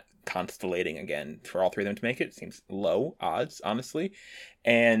again, that constellating again for all three of them to make it seems low odds, honestly.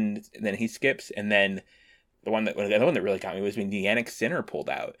 And then he skips, and then the one that really got me was when Yannick Sinner pulled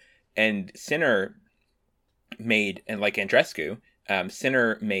out, and Sinner made, and like Andreescu,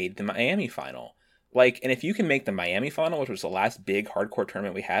 Sinner made the Miami final. Like, and if you can make the Miami final, which was the last big hardcore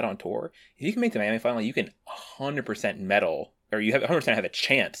tournament we had on tour, if you can make the Miami final, you can 100% medal, or you have 100% have a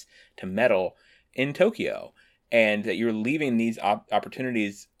chance to medal in Tokyo. And that you're leaving these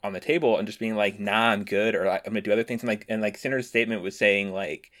opportunities on the table and just being like, nah, I'm good, or I'm gonna do other things. And like Sinner's statement was saying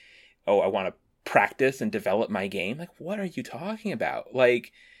like, oh, I want to practice and develop my game. Like, what are you talking about?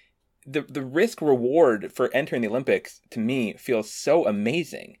 Like, the risk reward for entering the Olympics to me feels so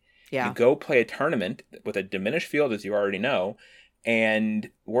amazing. Yeah. You go play a tournament with a diminished field, as you already know, and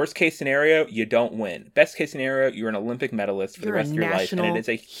worst case scenario, you don't win. Best case scenario, you're an Olympic medalist for the rest of your life, and it is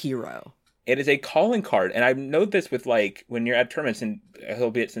a hero. It is a calling card, and I know this with like when you're at tournaments, and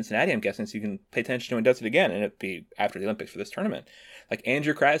he'll be at Cincinnati, I'm guessing, so you can pay attention to when he does it again, and it'll be after the Olympics for this tournament. Like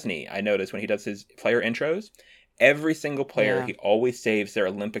Andrew Krasny, I noticed when he does his player intros, every single player, he always saves their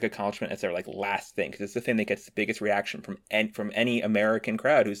Olympic accomplishment as their like last thing, because it's the thing that gets the biggest reaction from any American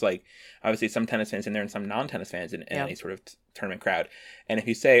crowd, who's like obviously some tennis fans in there and some non-tennis fans in any sort of tournament crowd. And if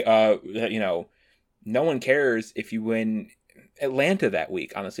you say, you know, no one cares if you win Atlanta that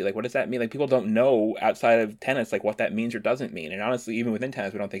week, honestly, like what does that mean? Like people don't know outside of tennis like what that means or doesn't mean. And honestly, even within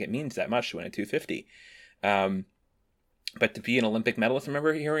tennis, we don't think it means that much to win a 250. But to be an Olympic medalist, I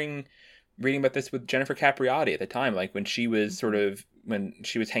remember reading about this with Jennifer Capriati at the time, like when she was when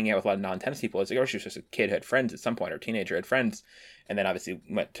she was hanging out with a lot of non-tennis people. It's like, oh, she was just a kid who had friends at some point, or teenager had friends, and then obviously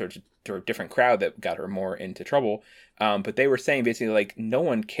went to a different crowd that got her more into trouble. But they were saying basically like no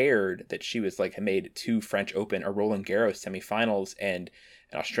one cared that she was like had made 2 French Open or Roland Garros semifinals and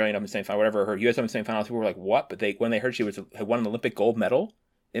an Australian Open semifinal, whatever, her US Open semifinals. People were like, what? But when they heard she had won an Olympic gold medal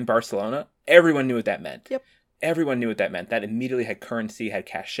in Barcelona, everyone knew what that meant. Yep. Everyone knew what that meant. That immediately had currency, had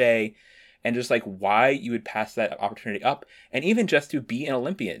cachet. And just like why you would pass that opportunity up, and even just to be an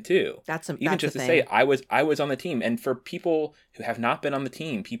Olympian too. That's just to say I was on the team. And for people who have not been on the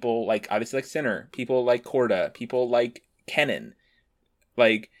team, people like obviously like Sinner, people like Korda, people like Kenin,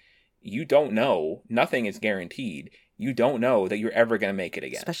 like you don't know. Nothing is guaranteed. You don't know that you're ever going to make it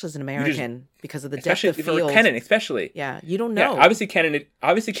again, especially as an American, because of the depth of field. For Kenin, especially. Yeah, you don't know. Yeah, obviously Kenin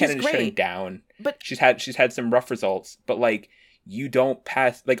is shutting down, but she's had some rough results, but like. You don't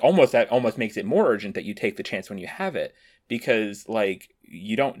pass, like that almost makes it more urgent that you take the chance when you have it, because like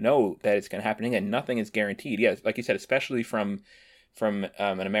you don't know that it's going to happen again. Nothing is guaranteed. Yes, like you said, especially from an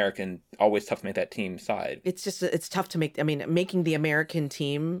American, always tough to make that team side. It's tough to make. I mean, making the American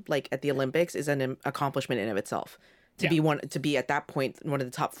team like at the Olympics is an accomplishment in of itself. To be at that point one of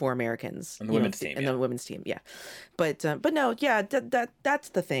the top 4 Americans on the women's team. The women's team, yeah. But no, yeah, that's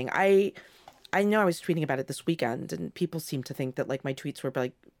the thing. I know I was tweeting about it this weekend, and people seem to think that like my tweets were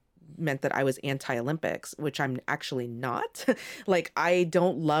like meant that I was anti-Olympics, which I'm actually not. Like I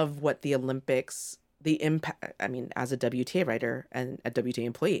don't love what the Olympics, the impact. I mean, as a WTA writer and a WTA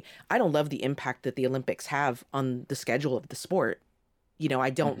employee, I don't love the impact that the Olympics have on the schedule of the sport. You know, I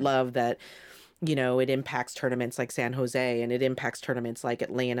don't love that. You know, it impacts tournaments like San Jose, and it impacts tournaments like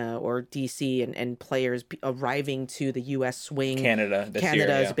Atlanta or DC, and players arriving to the U.S. swing. Canada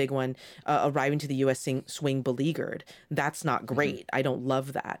is a big one. Arriving to the U.S. swing beleaguered. That's not great. I don't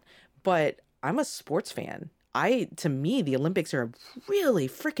love that. But I'm a sports fan. To me, the Olympics are a really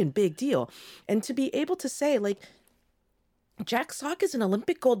freaking big deal. And to be able to say, like, Jack Sock is an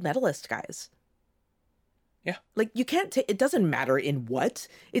Olympic gold medalist, guys. Yeah. Like you can't take, it doesn't matter in what,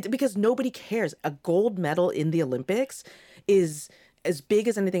 because nobody cares. A gold medal in the Olympics is as big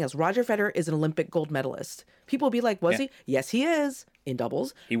as anything else. Roger Federer is an Olympic gold medalist. People will be like, was he? Yes, he is in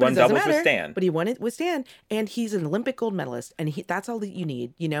doubles. He won doubles with Stan. But he won it with Stan, and he's an Olympic gold medalist, and that's all that you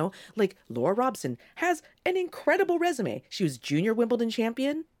need, you know? Like Laura Robson has an incredible resume. She was junior Wimbledon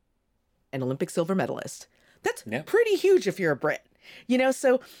champion and Olympic silver medalist. That's pretty huge if you're a Brit. You know,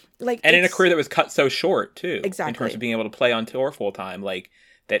 so like, and in a career that was cut so short too, exactly, in terms of being able to play on tour full time, like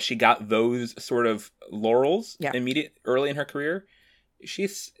that she got those sort of laurels early in her career.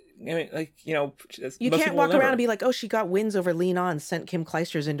 She's, I mean, like, you know, you can't walk around and be like, oh, she got wins over Lean On, sent Kim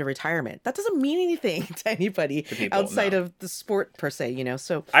Clijsters into retirement. That doesn't mean anything to anybody outside of the sport per se, you know.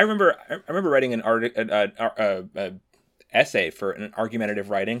 So I remember writing an essay for an argumentative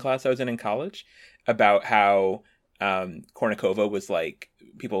writing class I was in college about how Kornikova was like,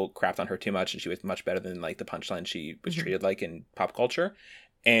 people crapped on her too much, and she was much better than like the punchline she was treated like in pop culture.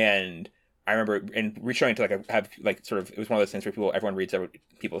 And I I remember and showing to like have like sort of, it was one of those things where everyone reads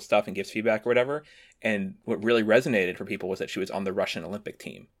people's stuff and gives feedback or whatever. And what really resonated for people was that she was on the Russian Olympic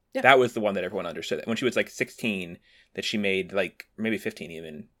team. Yeah. That was the one that everyone understood. When she was like 16, that she made like maybe 15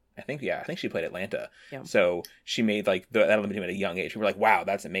 even. I think she played Atlanta. Yeah. So she made like that Olympic team at a young age. People were like, wow,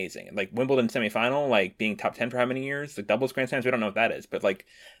 that's amazing. And like Wimbledon semifinal, like being top 10 for how many years? The doubles Grand Slams, we don't know what that is. But like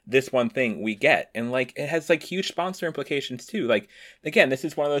this one thing we get. And like it has like huge sponsor implications too. Like, again, this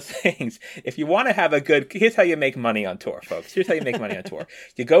is one of those things. If you want to have here's how you make money on tour, folks. Here's how you make money on tour.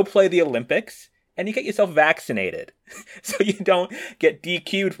 You go play the Olympics and you get yourself vaccinated. So you don't get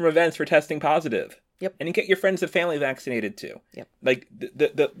DQ'd from events for testing positive. Yep. And you get your friends and family vaccinated too. Yep. Like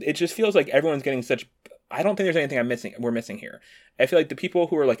it just feels like everyone's getting such. I don't think there's anything we're missing here. I feel like the people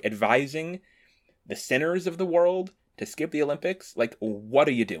who are like advising the sinners of the world to skip the Olympics, like, what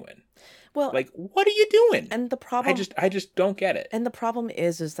are you doing? Well, like, what are you doing? And the problem, I just don't get it. And the problem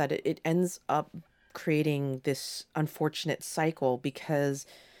is that it ends up creating this unfortunate cycle because,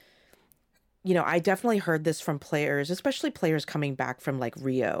 you know, I definitely heard this from players, especially players coming back from like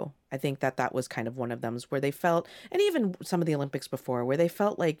Rio. I think that was kind of one of them where they felt, and even some of the Olympics before, where they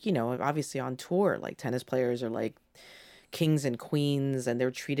felt like, you know, obviously on tour, like tennis players are like kings and queens and they're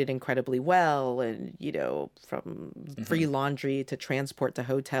treated incredibly well. And, you know, from free laundry to transport to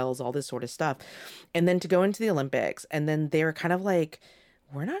hotels, all this sort of stuff. And then to go into the Olympics and then they're kind of like,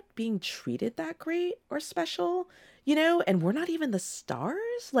 we're not being treated that great or special. You know, and we're not even the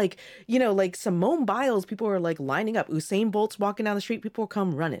stars. Like, you know, like Simone Biles, people are like lining up. Usain Bolt's walking down the street, people will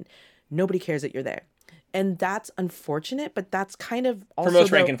come running. Nobody cares that you're there. And that's unfortunate, but that's kind of also for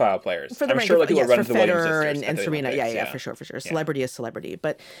most rank and file players. For the I'm sure like people run to the Williams sisters and Serena. Olympics, Yeah, for sure. Celebrity is celebrity.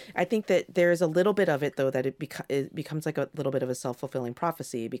 But I think that there's a little bit of it, though, that it becomes like a little bit of a self-fulfilling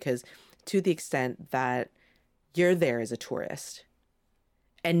prophecy, because to the extent that you're there as a tourist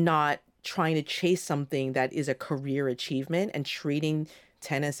and not trying to chase something that is a career achievement and treating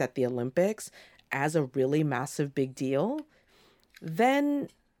tennis at the Olympics as a really massive big deal, then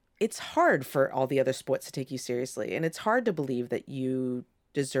it's hard for all the other sports to take you seriously. And it's hard to believe that you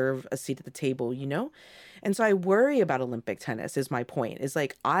deserve a seat at the table, you know? And so I worry about Olympic tennis is my point. Is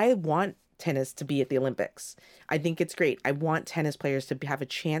like, I want tennis to be at the Olympics. I think it's great. I want tennis players to have a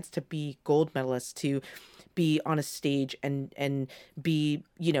chance to be gold medalists, to be on a stage and be,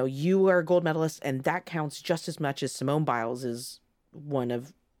 you know, you are a gold medalist and that counts just as much as Simone Biles is one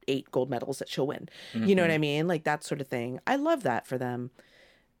of 8 gold medals that she'll win. You know what I mean? Like that sort of thing. I love that for them.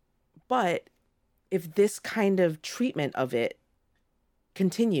 But if this kind of treatment of it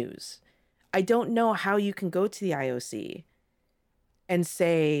continues, I don't know how you can go to the IOC and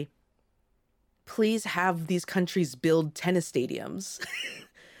say, please have these countries build tennis stadiums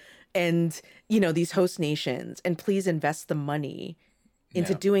and, you know, these host nations, and please invest the money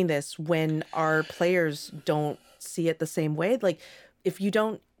into doing this when our players don't see it the same way. Like, if you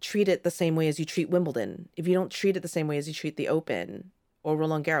don't treat it the same way as you treat Wimbledon, if you don't treat it the same way as you treat the Open or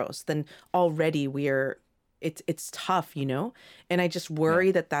Roland Garros, then already it's tough, you know? And I just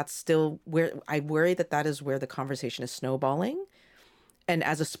worry that that's still that is where the conversation is snowballing. And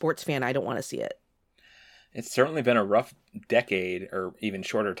as a sports fan, I don't want to see it. It's certainly been a rough decade, or even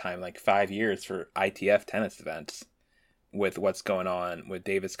shorter time, like 5 years for ITF tennis events, with what's going on with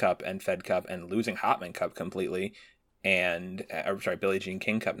Davis Cup and Fed Cup and losing Hopman Cup completely. And Billie Jean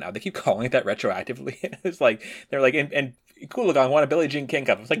King Cup now. They keep calling it that retroactively. It's like they're like, and Kuлагong won a Billie Jean King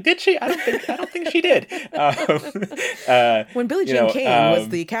Cup. I was like, did she? I don't think she did. When Billie Jean King was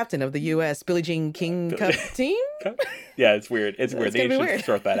the captain of the U.S. Billie Jean King Cup team. Yeah, it's weird. It's weird. They should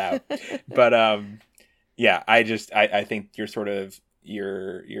sort that out. But yeah, I think you're sort of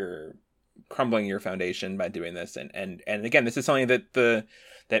you're crumbling your foundation by doing this, and again, this is something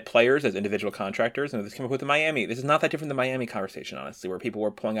that players as individual contractors, and this came up with the Miami. This is not that different than the Miami conversation, honestly, where people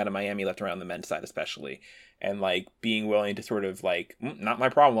were pulling out of Miami left and right on the men's side, especially, and like being willing to sort of like, not my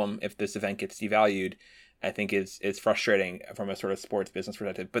problem if this event gets devalued. I think is frustrating from a sort of sports business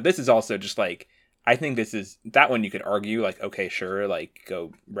perspective. But this is also just like, I think this is that one you could argue like, okay, sure, like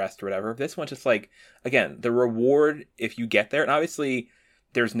go rest or whatever. This one just like, again, the reward if you get there, and obviously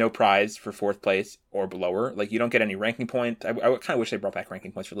there's no prize for 4th place or lower. Like, you don't get any ranking points. I kind of wish they brought back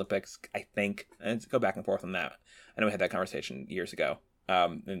ranking points for Olympics, I think. And let's go back and forth on that. I know we had that conversation years ago.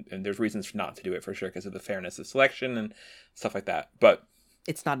 And there's reasons not to do it for sure because of the fairness of selection and stuff like that. But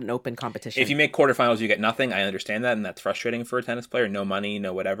it's not an open competition. If you make quarterfinals, you get nothing. I understand that, and that's frustrating for a tennis player. No money,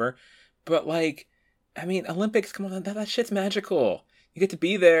 no whatever. But, like, I mean, Olympics, come on, that shit's magical. You get to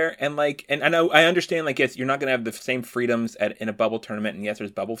be there, and like, and I understand, like, yes, you're not gonna have the same freedoms in a bubble tournament, and yes,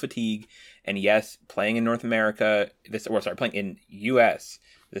 there's bubble fatigue, and yes, playing in North America playing in U.S.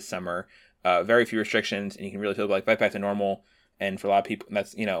 this summer, very few restrictions, and you can really feel like back to normal. And for a lot of people,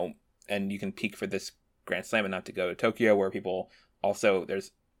 that's, and you can peak for this Grand Slam and not to go to Tokyo, where people also,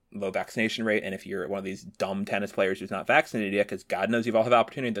 there's low vaccination rate. And if you're one of these dumb tennis players who's not vaccinated yet, because God knows you've all had the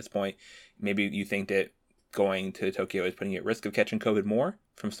opportunity at this point, maybe you think that going to Tokyo is putting you at risk of catching COVID more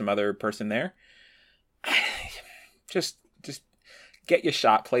from some other person there. Just get your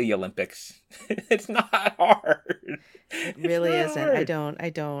shot, play the Olympics. It's not hard. It really isn't.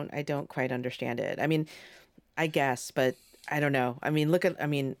 I don't quite understand it. I mean, I guess, but I don't know. I mean, look at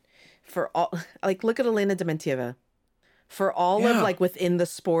Elena Dementieva. For all of like within the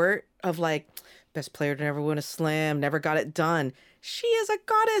sport of like best player to never win a slam, never got it done. She is a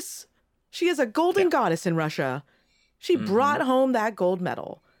goddess. She is a golden goddess in Russia. She brought home that gold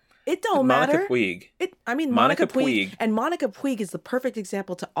medal. It don't matter. Monica Puig. Monica Puig. And Monica Puig is the perfect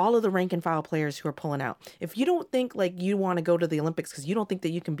example to all of the rank and file players who are pulling out. If you don't think like you want to go to the Olympics because you don't think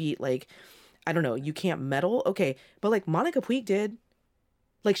that you can beat like, I don't know, you can't medal. Okay. But like Monica Puig did,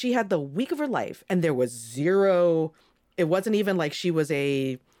 like she had the week of her life and there was zero. It wasn't even like she was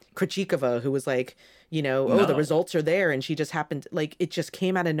a Krejcikova who was like, the results are there. And she just happened, like, it just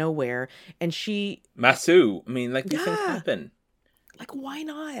came out of nowhere. And she... Masu. I mean, like, these things happen. Like, why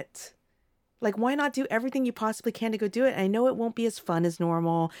not? Like, why not do everything you possibly can to go do it? And I know it won't be as fun as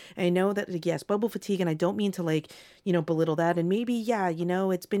normal. And I know that, yes, bubble fatigue. And I don't mean to, like, belittle that. And maybe,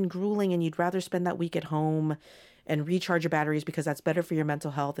 it's been grueling and you'd rather spend that week at home and recharge your batteries because that's better for your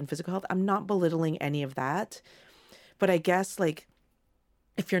mental health and physical health. I'm not belittling any of that. But I guess, like,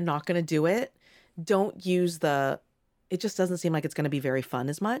 if you're not going to do it, don't use it just doesn't seem like it's going to be very fun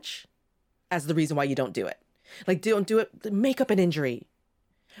as much as the reason why you don't do it. Like, don't do it. Make up an injury.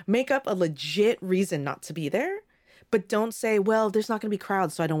 Make up a legit reason not to be there. But don't say, well, there's not going to be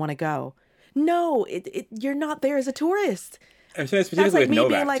crowds, so I don't want to go. No, you're not there as a tourist. I'm saying that's like me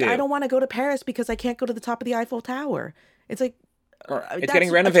being like, too. I don't want to go to Paris because I can't go to the top of the Eiffel Tower. It's like... Or it's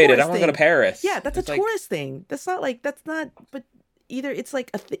getting renovated. I want to go to Paris. Yeah, that's a tourist thing. But either it's like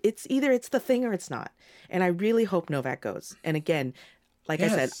it's the thing or it's not. And I really hope Novak goes. And again, like I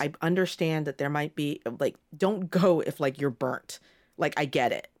said, I understand that there might be like, don't go if like you're burnt. Like I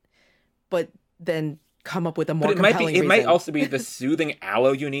get it, but then come up with a more compelling reason. It might also be the soothing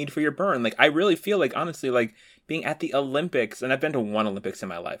aloe you need for your burn. Like I really feel like honestly, like being at the Olympics, and I've been to one Olympics in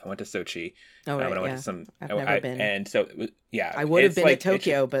my life. I went to Sochi. Oh right, when I went to some. I've never been. And so it was, I would have been at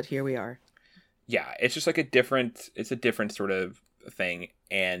Tokyo, but here we are. Yeah, it's just like a different sort of thing,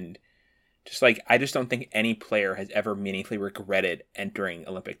 and just like I just don't think any player has ever meaningfully regretted entering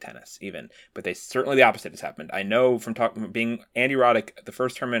Olympic tennis, even. But certainly the opposite has happened. I know from being Andy Roddick, one of the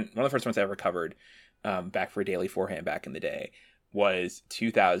first tournaments I ever covered, back for Daily Forehand back in the day, was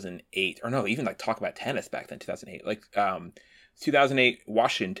 2008, or no, even like talk about tennis back then, 2008, like 2008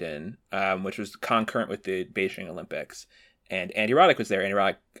 Washington, which was concurrent with the Beijing Olympics, and Andy Roddick was there. Andy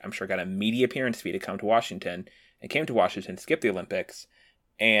Roddick, I'm sure, got a media appearance fee to come to Washington, and came to Washington, skipped the Olympics,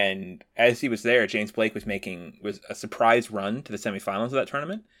 and as he was there, James Blake was a surprise run to the semifinals of that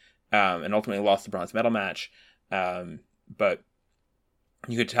tournament, and ultimately lost the bronze medal match, but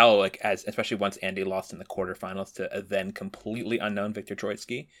you could tell, like, especially once Andy lost in the quarterfinals to a then completely unknown Viktor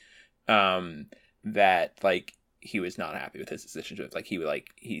Troicki, that like he was not happy with his decision. Like he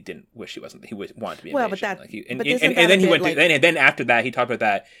didn't wish he wasn't. He wanted to be in Beijing. But that. Like and then he went. And then after that, he talked about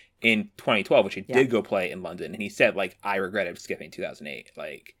that in 2012, which he did go play in London, and he said like, I regretted skipping 2008.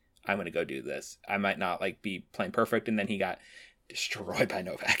 Like I'm gonna go do this. I might not like be playing perfect, and then he got destroyed by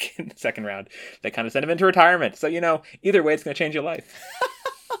Novak in the second round. That kind of sent him into retirement. So either way, it's gonna change your life.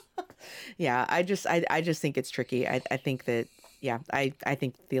 Yeah, I just think it's tricky. I think that I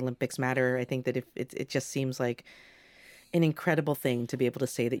think the Olympics matter. I think that if it just seems like an incredible thing to be able to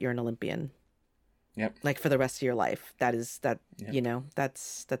say that you're an Olympian. Yep. Like for the rest of your life. That's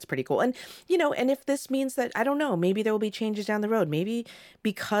pretty cool. And and if this means that, I don't know, maybe there will be changes down the road. Maybe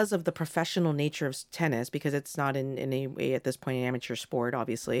because of the professional nature of tennis, because it's not in any way at this point an amateur sport,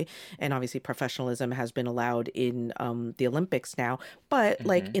 obviously. And obviously professionalism has been allowed in the Olympics now. But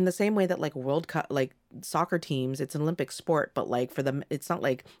like in the same way that like World Cup, like soccer teams, it's an Olympic sport, but like for them, it's not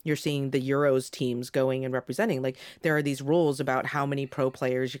like you're seeing the Euros teams going and representing. Like there are these rules about how many pro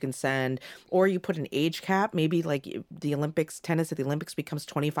players you can send, or you put an age cap. Maybe like the Olympics, tennis at the Olympics becomes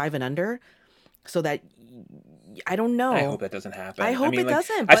 25 and under, so that I don't know. I hope that doesn't happen. I hope it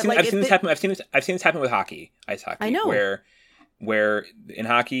doesn't. I've seen this happen. I've seen this happen with hockey, ice hockey. I know where in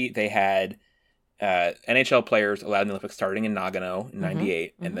hockey they had NHL players allowed in the Olympics starting in Nagano in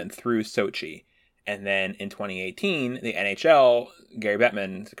 '98 and then through Sochi. And then in 2018, the NHL, Gary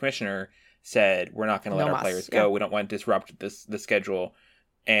Bettman, the commissioner, said, we're not going to let our players go. We don't want to disrupt the schedule.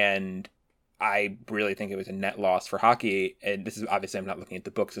 And I really think it was a net loss for hockey. And this is obviously, I'm not looking at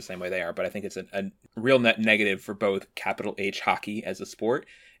the books the same way they are, but I think it's a real net negative for both capital H hockey as a sport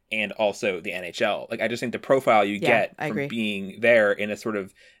and also the NHL. Like, I just think the profile you get from being there in a sort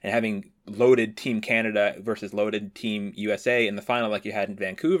of, and having loaded Team Canada versus loaded Team USA in the final like you had in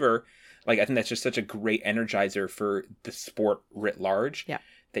Vancouver, like, I think that's just such a great energizer for the sport writ large. Yeah.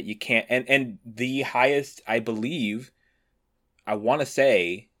 That you can't, and the highest, I believe, I want to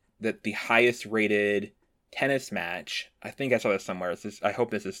say that the highest rated tennis match, I think I saw this somewhere, I hope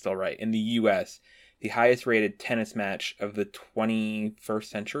this is still right, in the US, the highest rated tennis match of the 21st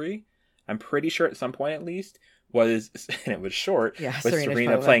century, I'm pretty sure at some point at least, was, and it was short, was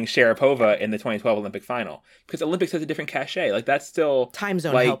Serena playing Sharapova in the 2012 Olympic final. Because Olympics has a different cachet. Like, that's still... Time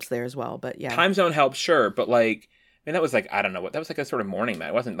zone helps there as well, but yeah. Time zone helps, sure, but like... I mean, that was like, I don't know what, that was like a sort of morning match.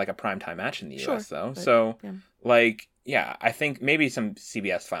 It wasn't like a primetime match in the US, though. But, so, like, yeah, I think maybe some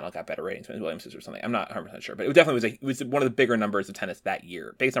CBS final got better ratings than Williams's or something. I'm not 100% sure. But it definitely was one of the bigger numbers of tennis that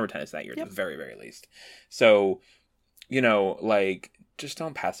year. Biggest number of tennis that year, at the very, very least. So, you know, like, just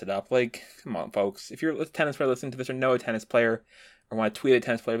don't pass it up. Like, come on, folks. If you're a tennis player listening to this or know a tennis player or want to tweet a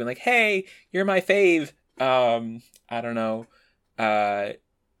tennis player, being like, hey, you're my fave. I don't know.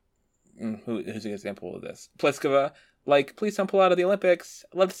 Who's an example of this? Pliskova. Like, please don't pull out of the Olympics.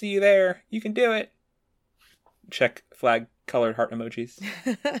 I'd love to see you there. You can do it. Check flag colored heart emojis.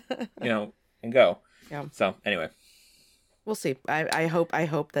 You know, and go. Yeah. So anyway, we'll see. I hope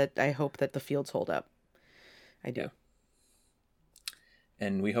that the fields hold up. I do. Yeah.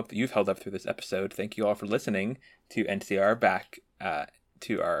 And we hope that you've held up through this episode. Thank you all for listening to NCR. Back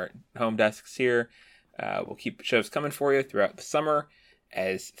to our home desks here. We'll keep shows coming for you throughout the summer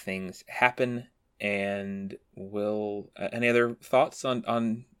as things happen. And we'll any other thoughts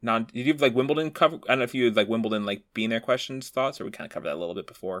on non? Did you have like Wimbledon cover? I don't know if you had like Wimbledon like being there questions thoughts, or we kind of covered that a little bit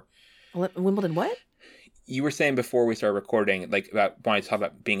before. Wimbledon what? You were saying before we started recording, like, about wanting to talk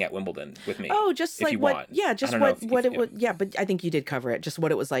about being at Wimbledon with me. Oh, just like what? Want. Yeah, just what it was. Yeah, but I think you did cover it. Just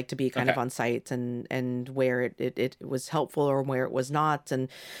what it was like to be kind of on site, and where it was helpful or where it was not, and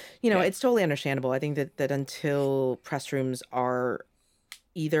you know, it's totally understandable. I think that until press rooms are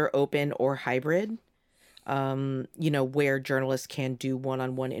either open or hybrid, you know, where journalists can do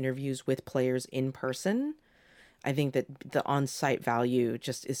one-on-one interviews with players in person, I think that the on-site value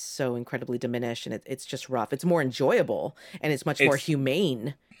just is so incredibly diminished, and it's just rough. It's more enjoyable, and it's more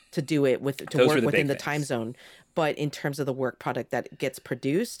humane to do it work within the time zone. But in terms of the work product that gets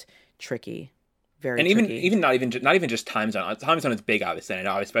produced, tricky. Very tricky. Even not even just time zone. Time zone is big, obviously, and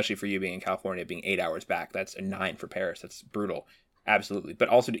especially for you being in California, being 8 hours back. That's a 9 for Paris. That's brutal. Absolutely. But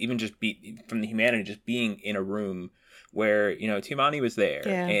also to even just be from the humanity, just being in a room where, you know, Timani was there.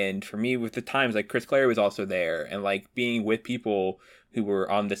 Yeah. And for me with the times, like Chris Clary was also there, and like being with people who were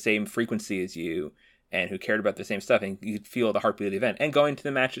on the same frequency as you and who cared about the same stuff, and you could feel the heartbeat of the event. And going to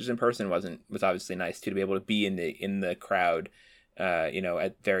the matches in person was obviously nice too, to be able to be in the crowd, you know,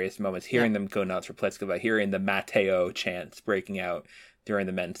 at various moments, hearing them go nuts for Pliskova, hearing the Matteo chants breaking out during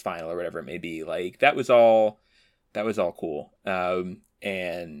the men's final or whatever it may be. Like that was all cool.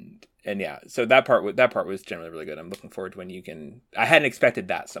 And yeah, so that part was generally really good. I'm looking forward to when you can. I hadn't expected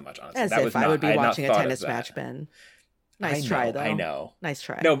that so much, honestly. As if I would be watching a tennis match, Ben. Nice try, though. I know. Nice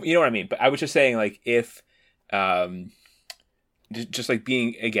try. No, you know what I mean. But I was just saying, like, if, just like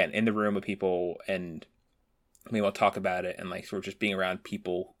being again in the room with people, and maybe we'll talk about it, and like sort of just being around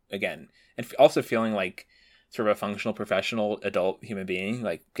people again, and also feeling like sort of a functional, professional, adult human being,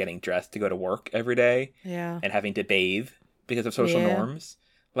 like getting dressed to go to work every day, and having to bathe because of social norms.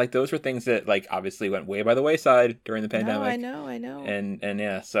 Like those were things that like obviously went way by the wayside during the pandemic. No, I know. And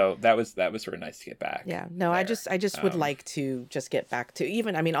yeah, so that was sort of nice to get back. Yeah. No, there. I just would like to just get back to,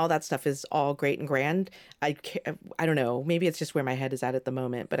 even, I mean, all that stuff is all great and grand. I don't know, maybe it's just where my head is at the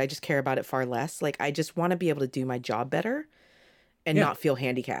moment, but I just care about it far less. Like I just want to be able to do my job better and not feel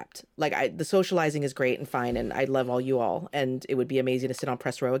handicapped. Like the socializing is great and fine, and I love all you all, and it would be amazing to sit on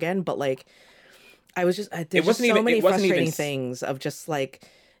press row again, but like there's just so many frustrating things of just like,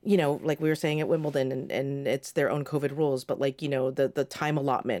 you know, like we were saying at Wimbledon, and it's their own COVID rules, but like, you know, the time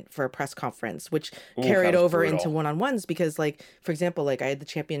allotment for a press conference, which carried over into one-on-ones, because like, for example, like I had the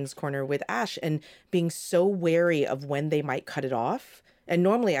Champions Corner with Ash, and being so wary of when they might cut it off. And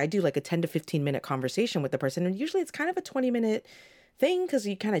normally I do like a 10 to 15 minute conversation with the person, and usually it's kind of a 20-minute thing, because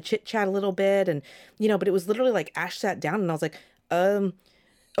you kind of chit chat a little bit, and, you know, but it was literally like Ash sat down and I was like,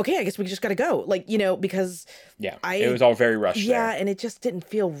 okay, I guess we just got to go. Like, you know, because it was all very rushed. Yeah. And it just didn't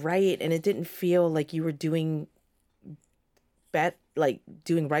feel right. And it didn't feel like you were doing right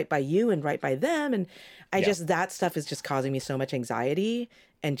by you and right by them. And I just, that stuff is just causing me so much anxiety.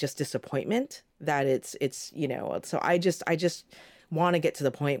 and just disappointment that it's you know, so I just want to get to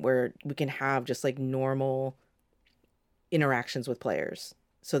the point where we can have just like normal interactions with players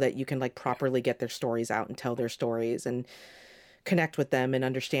so that you can like properly get their stories out and tell their stories and connect with them and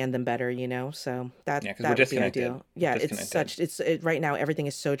understand them better, you know? So that Yeah, because that we're would be disconnected. ideal. Yeah, right now everything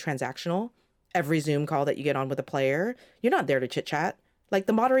is so transactional. Every Zoom call that you get on with a player, you're not there to chit chat. Like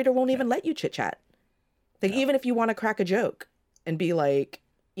the moderator won't even let you chit chat. Like even if you want to crack a joke and be like,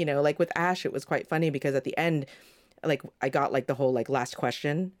 you know, like with Ash, it was quite funny because at the end, like I got like the whole like last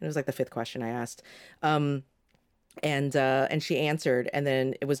question. It was like the fifth question I asked. And she answered, and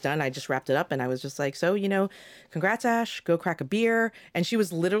then it was done. I just wrapped it up and I was just like, so, you know, congrats, Ash, go crack a beer. And she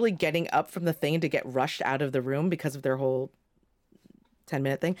was literally getting up from the thing to get rushed out of the room because of their whole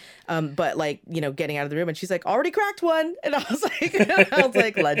 10-minute thing. But like, you know, getting out of the room, and she's like, already cracked one. And I was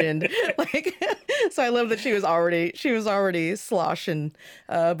like, legend. Like, so I love that she was already sloshing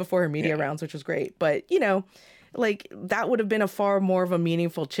before her media rounds, which was great. But, you know, like that would have been a far more of a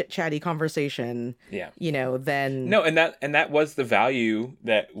meaningful chit-chatty conversation, you know, than no, and that was the value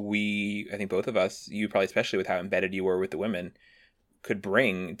that I think both of us, you probably especially with how embedded you were with the women, could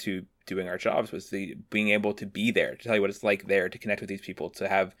bring to doing our jobs, was the being able to be there, to tell you what it's like there, to connect with these people,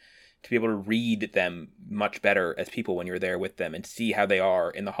 to be able to read them much better as people when you're there with them and see how they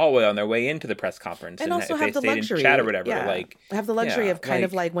are in the hallway on their way into the press conference, and also if have they the stayed luxury, in chat or whatever, like have the luxury of kind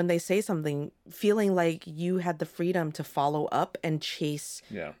of like when they say something, feeling like you had the freedom to follow up and chase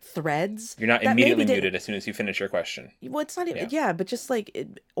threads. You're not immediately muted as soon as you finish your question. Well, it's not even but just like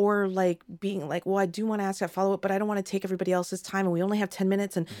or like being like, well, I do want to ask that follow up, but I don't want to take everybody else's time, and we only have 10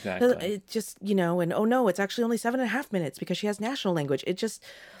 minutes, and it just, you know, and oh no, it's actually only 7.5 minutes because she has national language.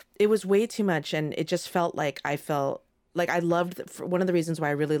 It was way too much, and it just felt like I loved one of the reasons why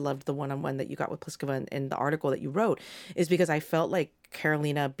I really loved the one-on-one that you got with Pliskova in the article that you wrote is because I felt like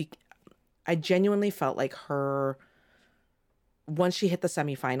Karolina, I genuinely felt like her, once she hit the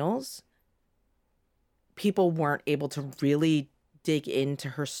semifinals, people weren't able to really dig into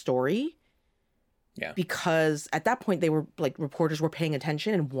her story. Yeah. Because at that point they were like, reporters were paying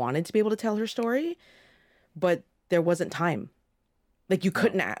attention and wanted to be able to tell her story, but there wasn't time. Like you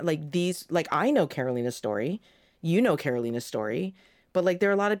couldn't like these, like I know Karolina's story, you know Karolina's story, but like there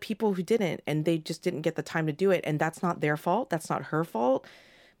are a lot of people who didn't, and they just didn't get the time to do it. And that's not their fault. That's not her fault.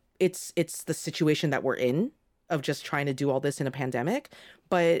 It's the situation that we're in of just trying to do all this in a pandemic.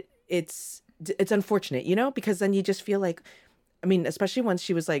 But it's unfortunate, you know, because then you just feel like, I mean, especially once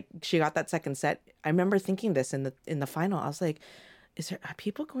she got that second set. I remember thinking this in the final. I was like, are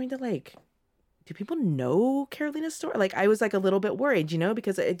people going to like, do people know Karolina's story? Like, I was like a little bit worried, you know,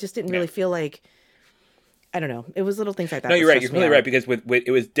 because it just didn't really feel like, I don't know. It was little things like that. No, you're right. You're completely right, because with it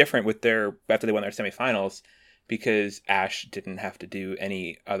was different with after they won their semifinals, because Ash didn't have to do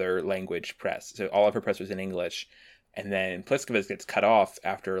any other language press. So all of her press was in English. And then Pliskova gets cut off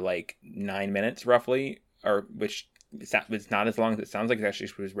after like 9 minutes roughly, which it's not as long as it sounds like. Actually,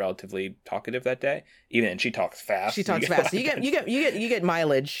 she was relatively talkative that day. Even she talks fast. She talks fast. You get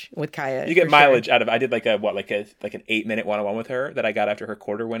mileage with Kaya. You get mileage out of. I did like an 8-minute one-on-one with her that I got after her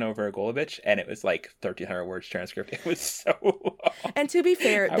quarter win over Golubic, and it was like 1,300 words transcript. It was so long. And to be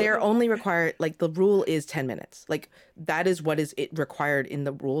fair, they're only required, like the rule is 10 minutes. Like that is what is it required in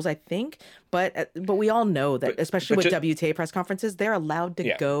the rules, I think. But we all know that, especially with WTA press conferences, they're allowed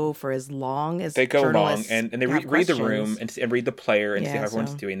to go for as long as they go long, and they read the room and read the player and see how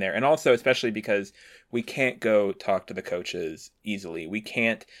everyone's doing there. And also, especially because we can't go talk to the coaches easily. We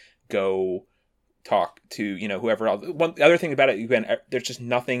can't go talk to, you know, whoever else. The other thing about it, again, there's just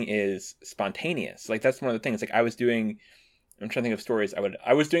nothing is spontaneous. Like that's one of the things. Like I'm trying to think of stories.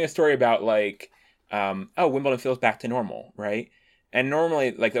 I was doing a story about like, Wimbledon feels back to normal, right? And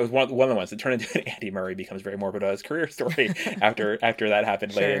normally, like that was one of the ones that turned into an Andy Murray becomes very morbid about his career story after that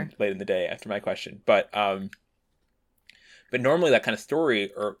happened late in the day after my question. But normally that kind of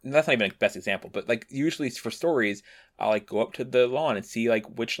story, or that's not even a best example, but like usually for stories, I'll like go up to the lawn and see like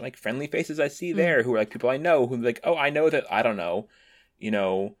which like friendly faces I see there, who are like people I know, who like, oh, I know that, I don't know, you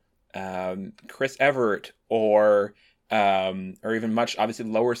know, Chris Evert or even much obviously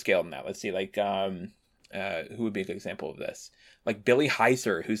lower scale than that. Let's see, like who would be a good example of this? Like Billy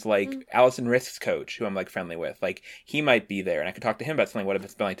Heiser, who's like Allison Risk's coach, who I'm like friendly with. Like he might be there, and I could talk to him about something. What if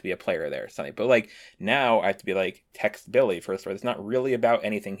it's been like to be a player there or something? But like now I have to be like text Billy for a story that's not really about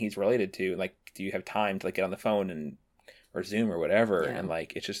anything he's related to. Like, do you have time to like get on the phone or Zoom or whatever? Yeah. And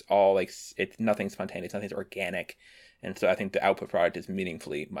like it's just all like it's nothing spontaneous, nothing's organic. And so I think the output product is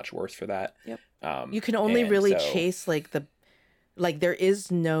meaningfully much worse for that. Yep. You can only really chase like there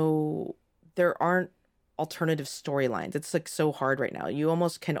aren't alternative storylines. It's like so hard right now. You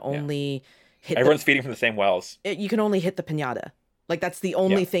almost can only hit Everyone's feeding from the same wells. you can only hit the piñata. Like that's the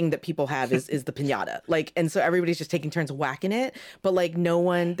only thing that people have is the piñata. Like, and so everybody's just taking turns whacking it. But like no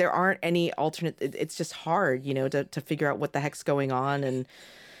one, there aren't any alternate. It's just hard, you know, to figure out what the heck's going on. And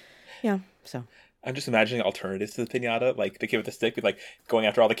yeah, so I'm just imagining alternatives to the piñata, like the kid with the stick, like going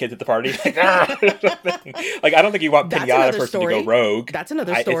after all the kids at the party. Like, like I don't think you want That's piñata another person story. to go rogue. That's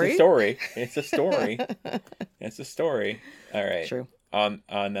another story. It's a story. It's a story. It's a story. All right. True. On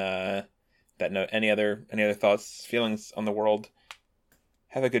that note, any other thoughts, feelings on the world?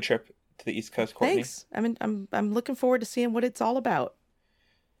 Have a good trip to the East Coast, Courtney. Thanks. I mean, I'm looking forward to seeing what it's all about.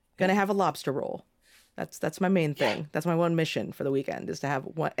 Gonna have a lobster roll. That's my main thing. Yeah. That's my one mission for the weekend is to have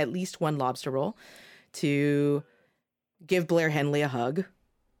at least one lobster roll, to give Blair Henley a hug.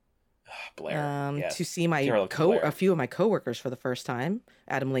 Blair. To see a few of my coworkers for the first time.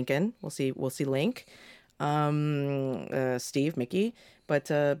 Adam Lincoln. We'll see Link. Steve, Mickey. But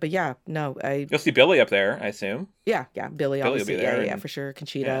yeah, no, you'll see Billy up there, I assume. Yeah, Billy obviously. Will be there, yeah, for sure.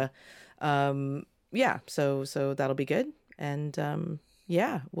 Conchita. Yeah. So that'll be good. And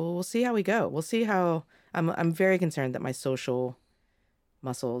yeah, we'll see how we go. We'll see how I'm very concerned that my social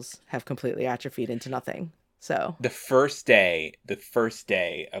muscles have completely atrophied into nothing. So the first day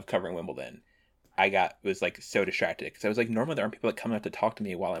of covering Wimbledon, I was like so distracted because I was like, normally there aren't people that come out to talk to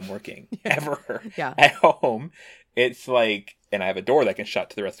me while I'm working ever. Yeah. At home, it's like, and I have a door that can shut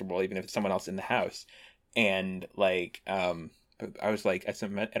to the rest of the world, even if it's someone else in the house. And like, I was like, I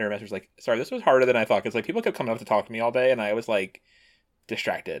sent editor message like, sorry, this was harder than I thought because like people kept coming up to talk to me all day, and I was like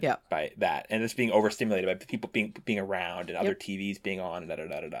distracted by that, and just being overstimulated by people being around and other TVs being on, and da da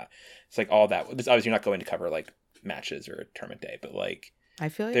da da da. It's like all that. Obviously, you're not going to cover like matches or a tournament day, but like. I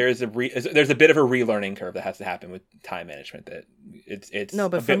feel like there's a bit of a relearning curve that has to happen with time management. That it's no,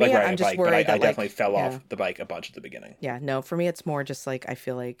 but a for bit me, like riding I'm a just bike, worried but I that definitely fell off the bike a bunch at the beginning. Yeah, no, for me, it's more just like I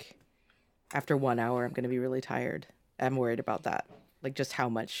feel like after 1 hour, I'm going to be really tired. I'm worried about that, like just how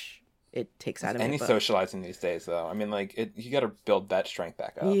much it takes out of me. Any socializing these days, though, I mean, like you got to build that strength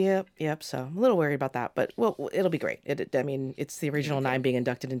back up. Yep. So I'm a little worried about that, but well, it'll be great. I mean, it's the original 9 being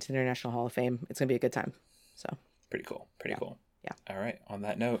inducted into the International Hall of Fame. It's going to be a good time. So pretty cool. Yeah. All right. On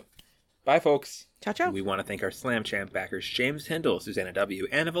that note. Bye, folks. Ciao. We want to thank our Slam Champ backers, James Hindle, Susanna W.,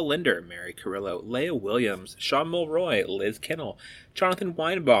 Anna Linder, Mary Carrillo, Leah Williams, Sean Mulroy, Liz Kinnell, Jonathan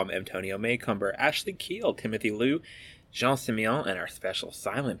Weinbaum, Antonio Maycumber, Ashley Keel, Timothy Liu, Jean Simeon, and our special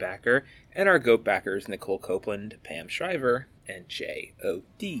silent backer, and our GOAT backers, Nicole Copeland, Pam Shriver, and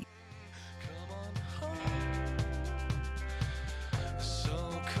J.O.D.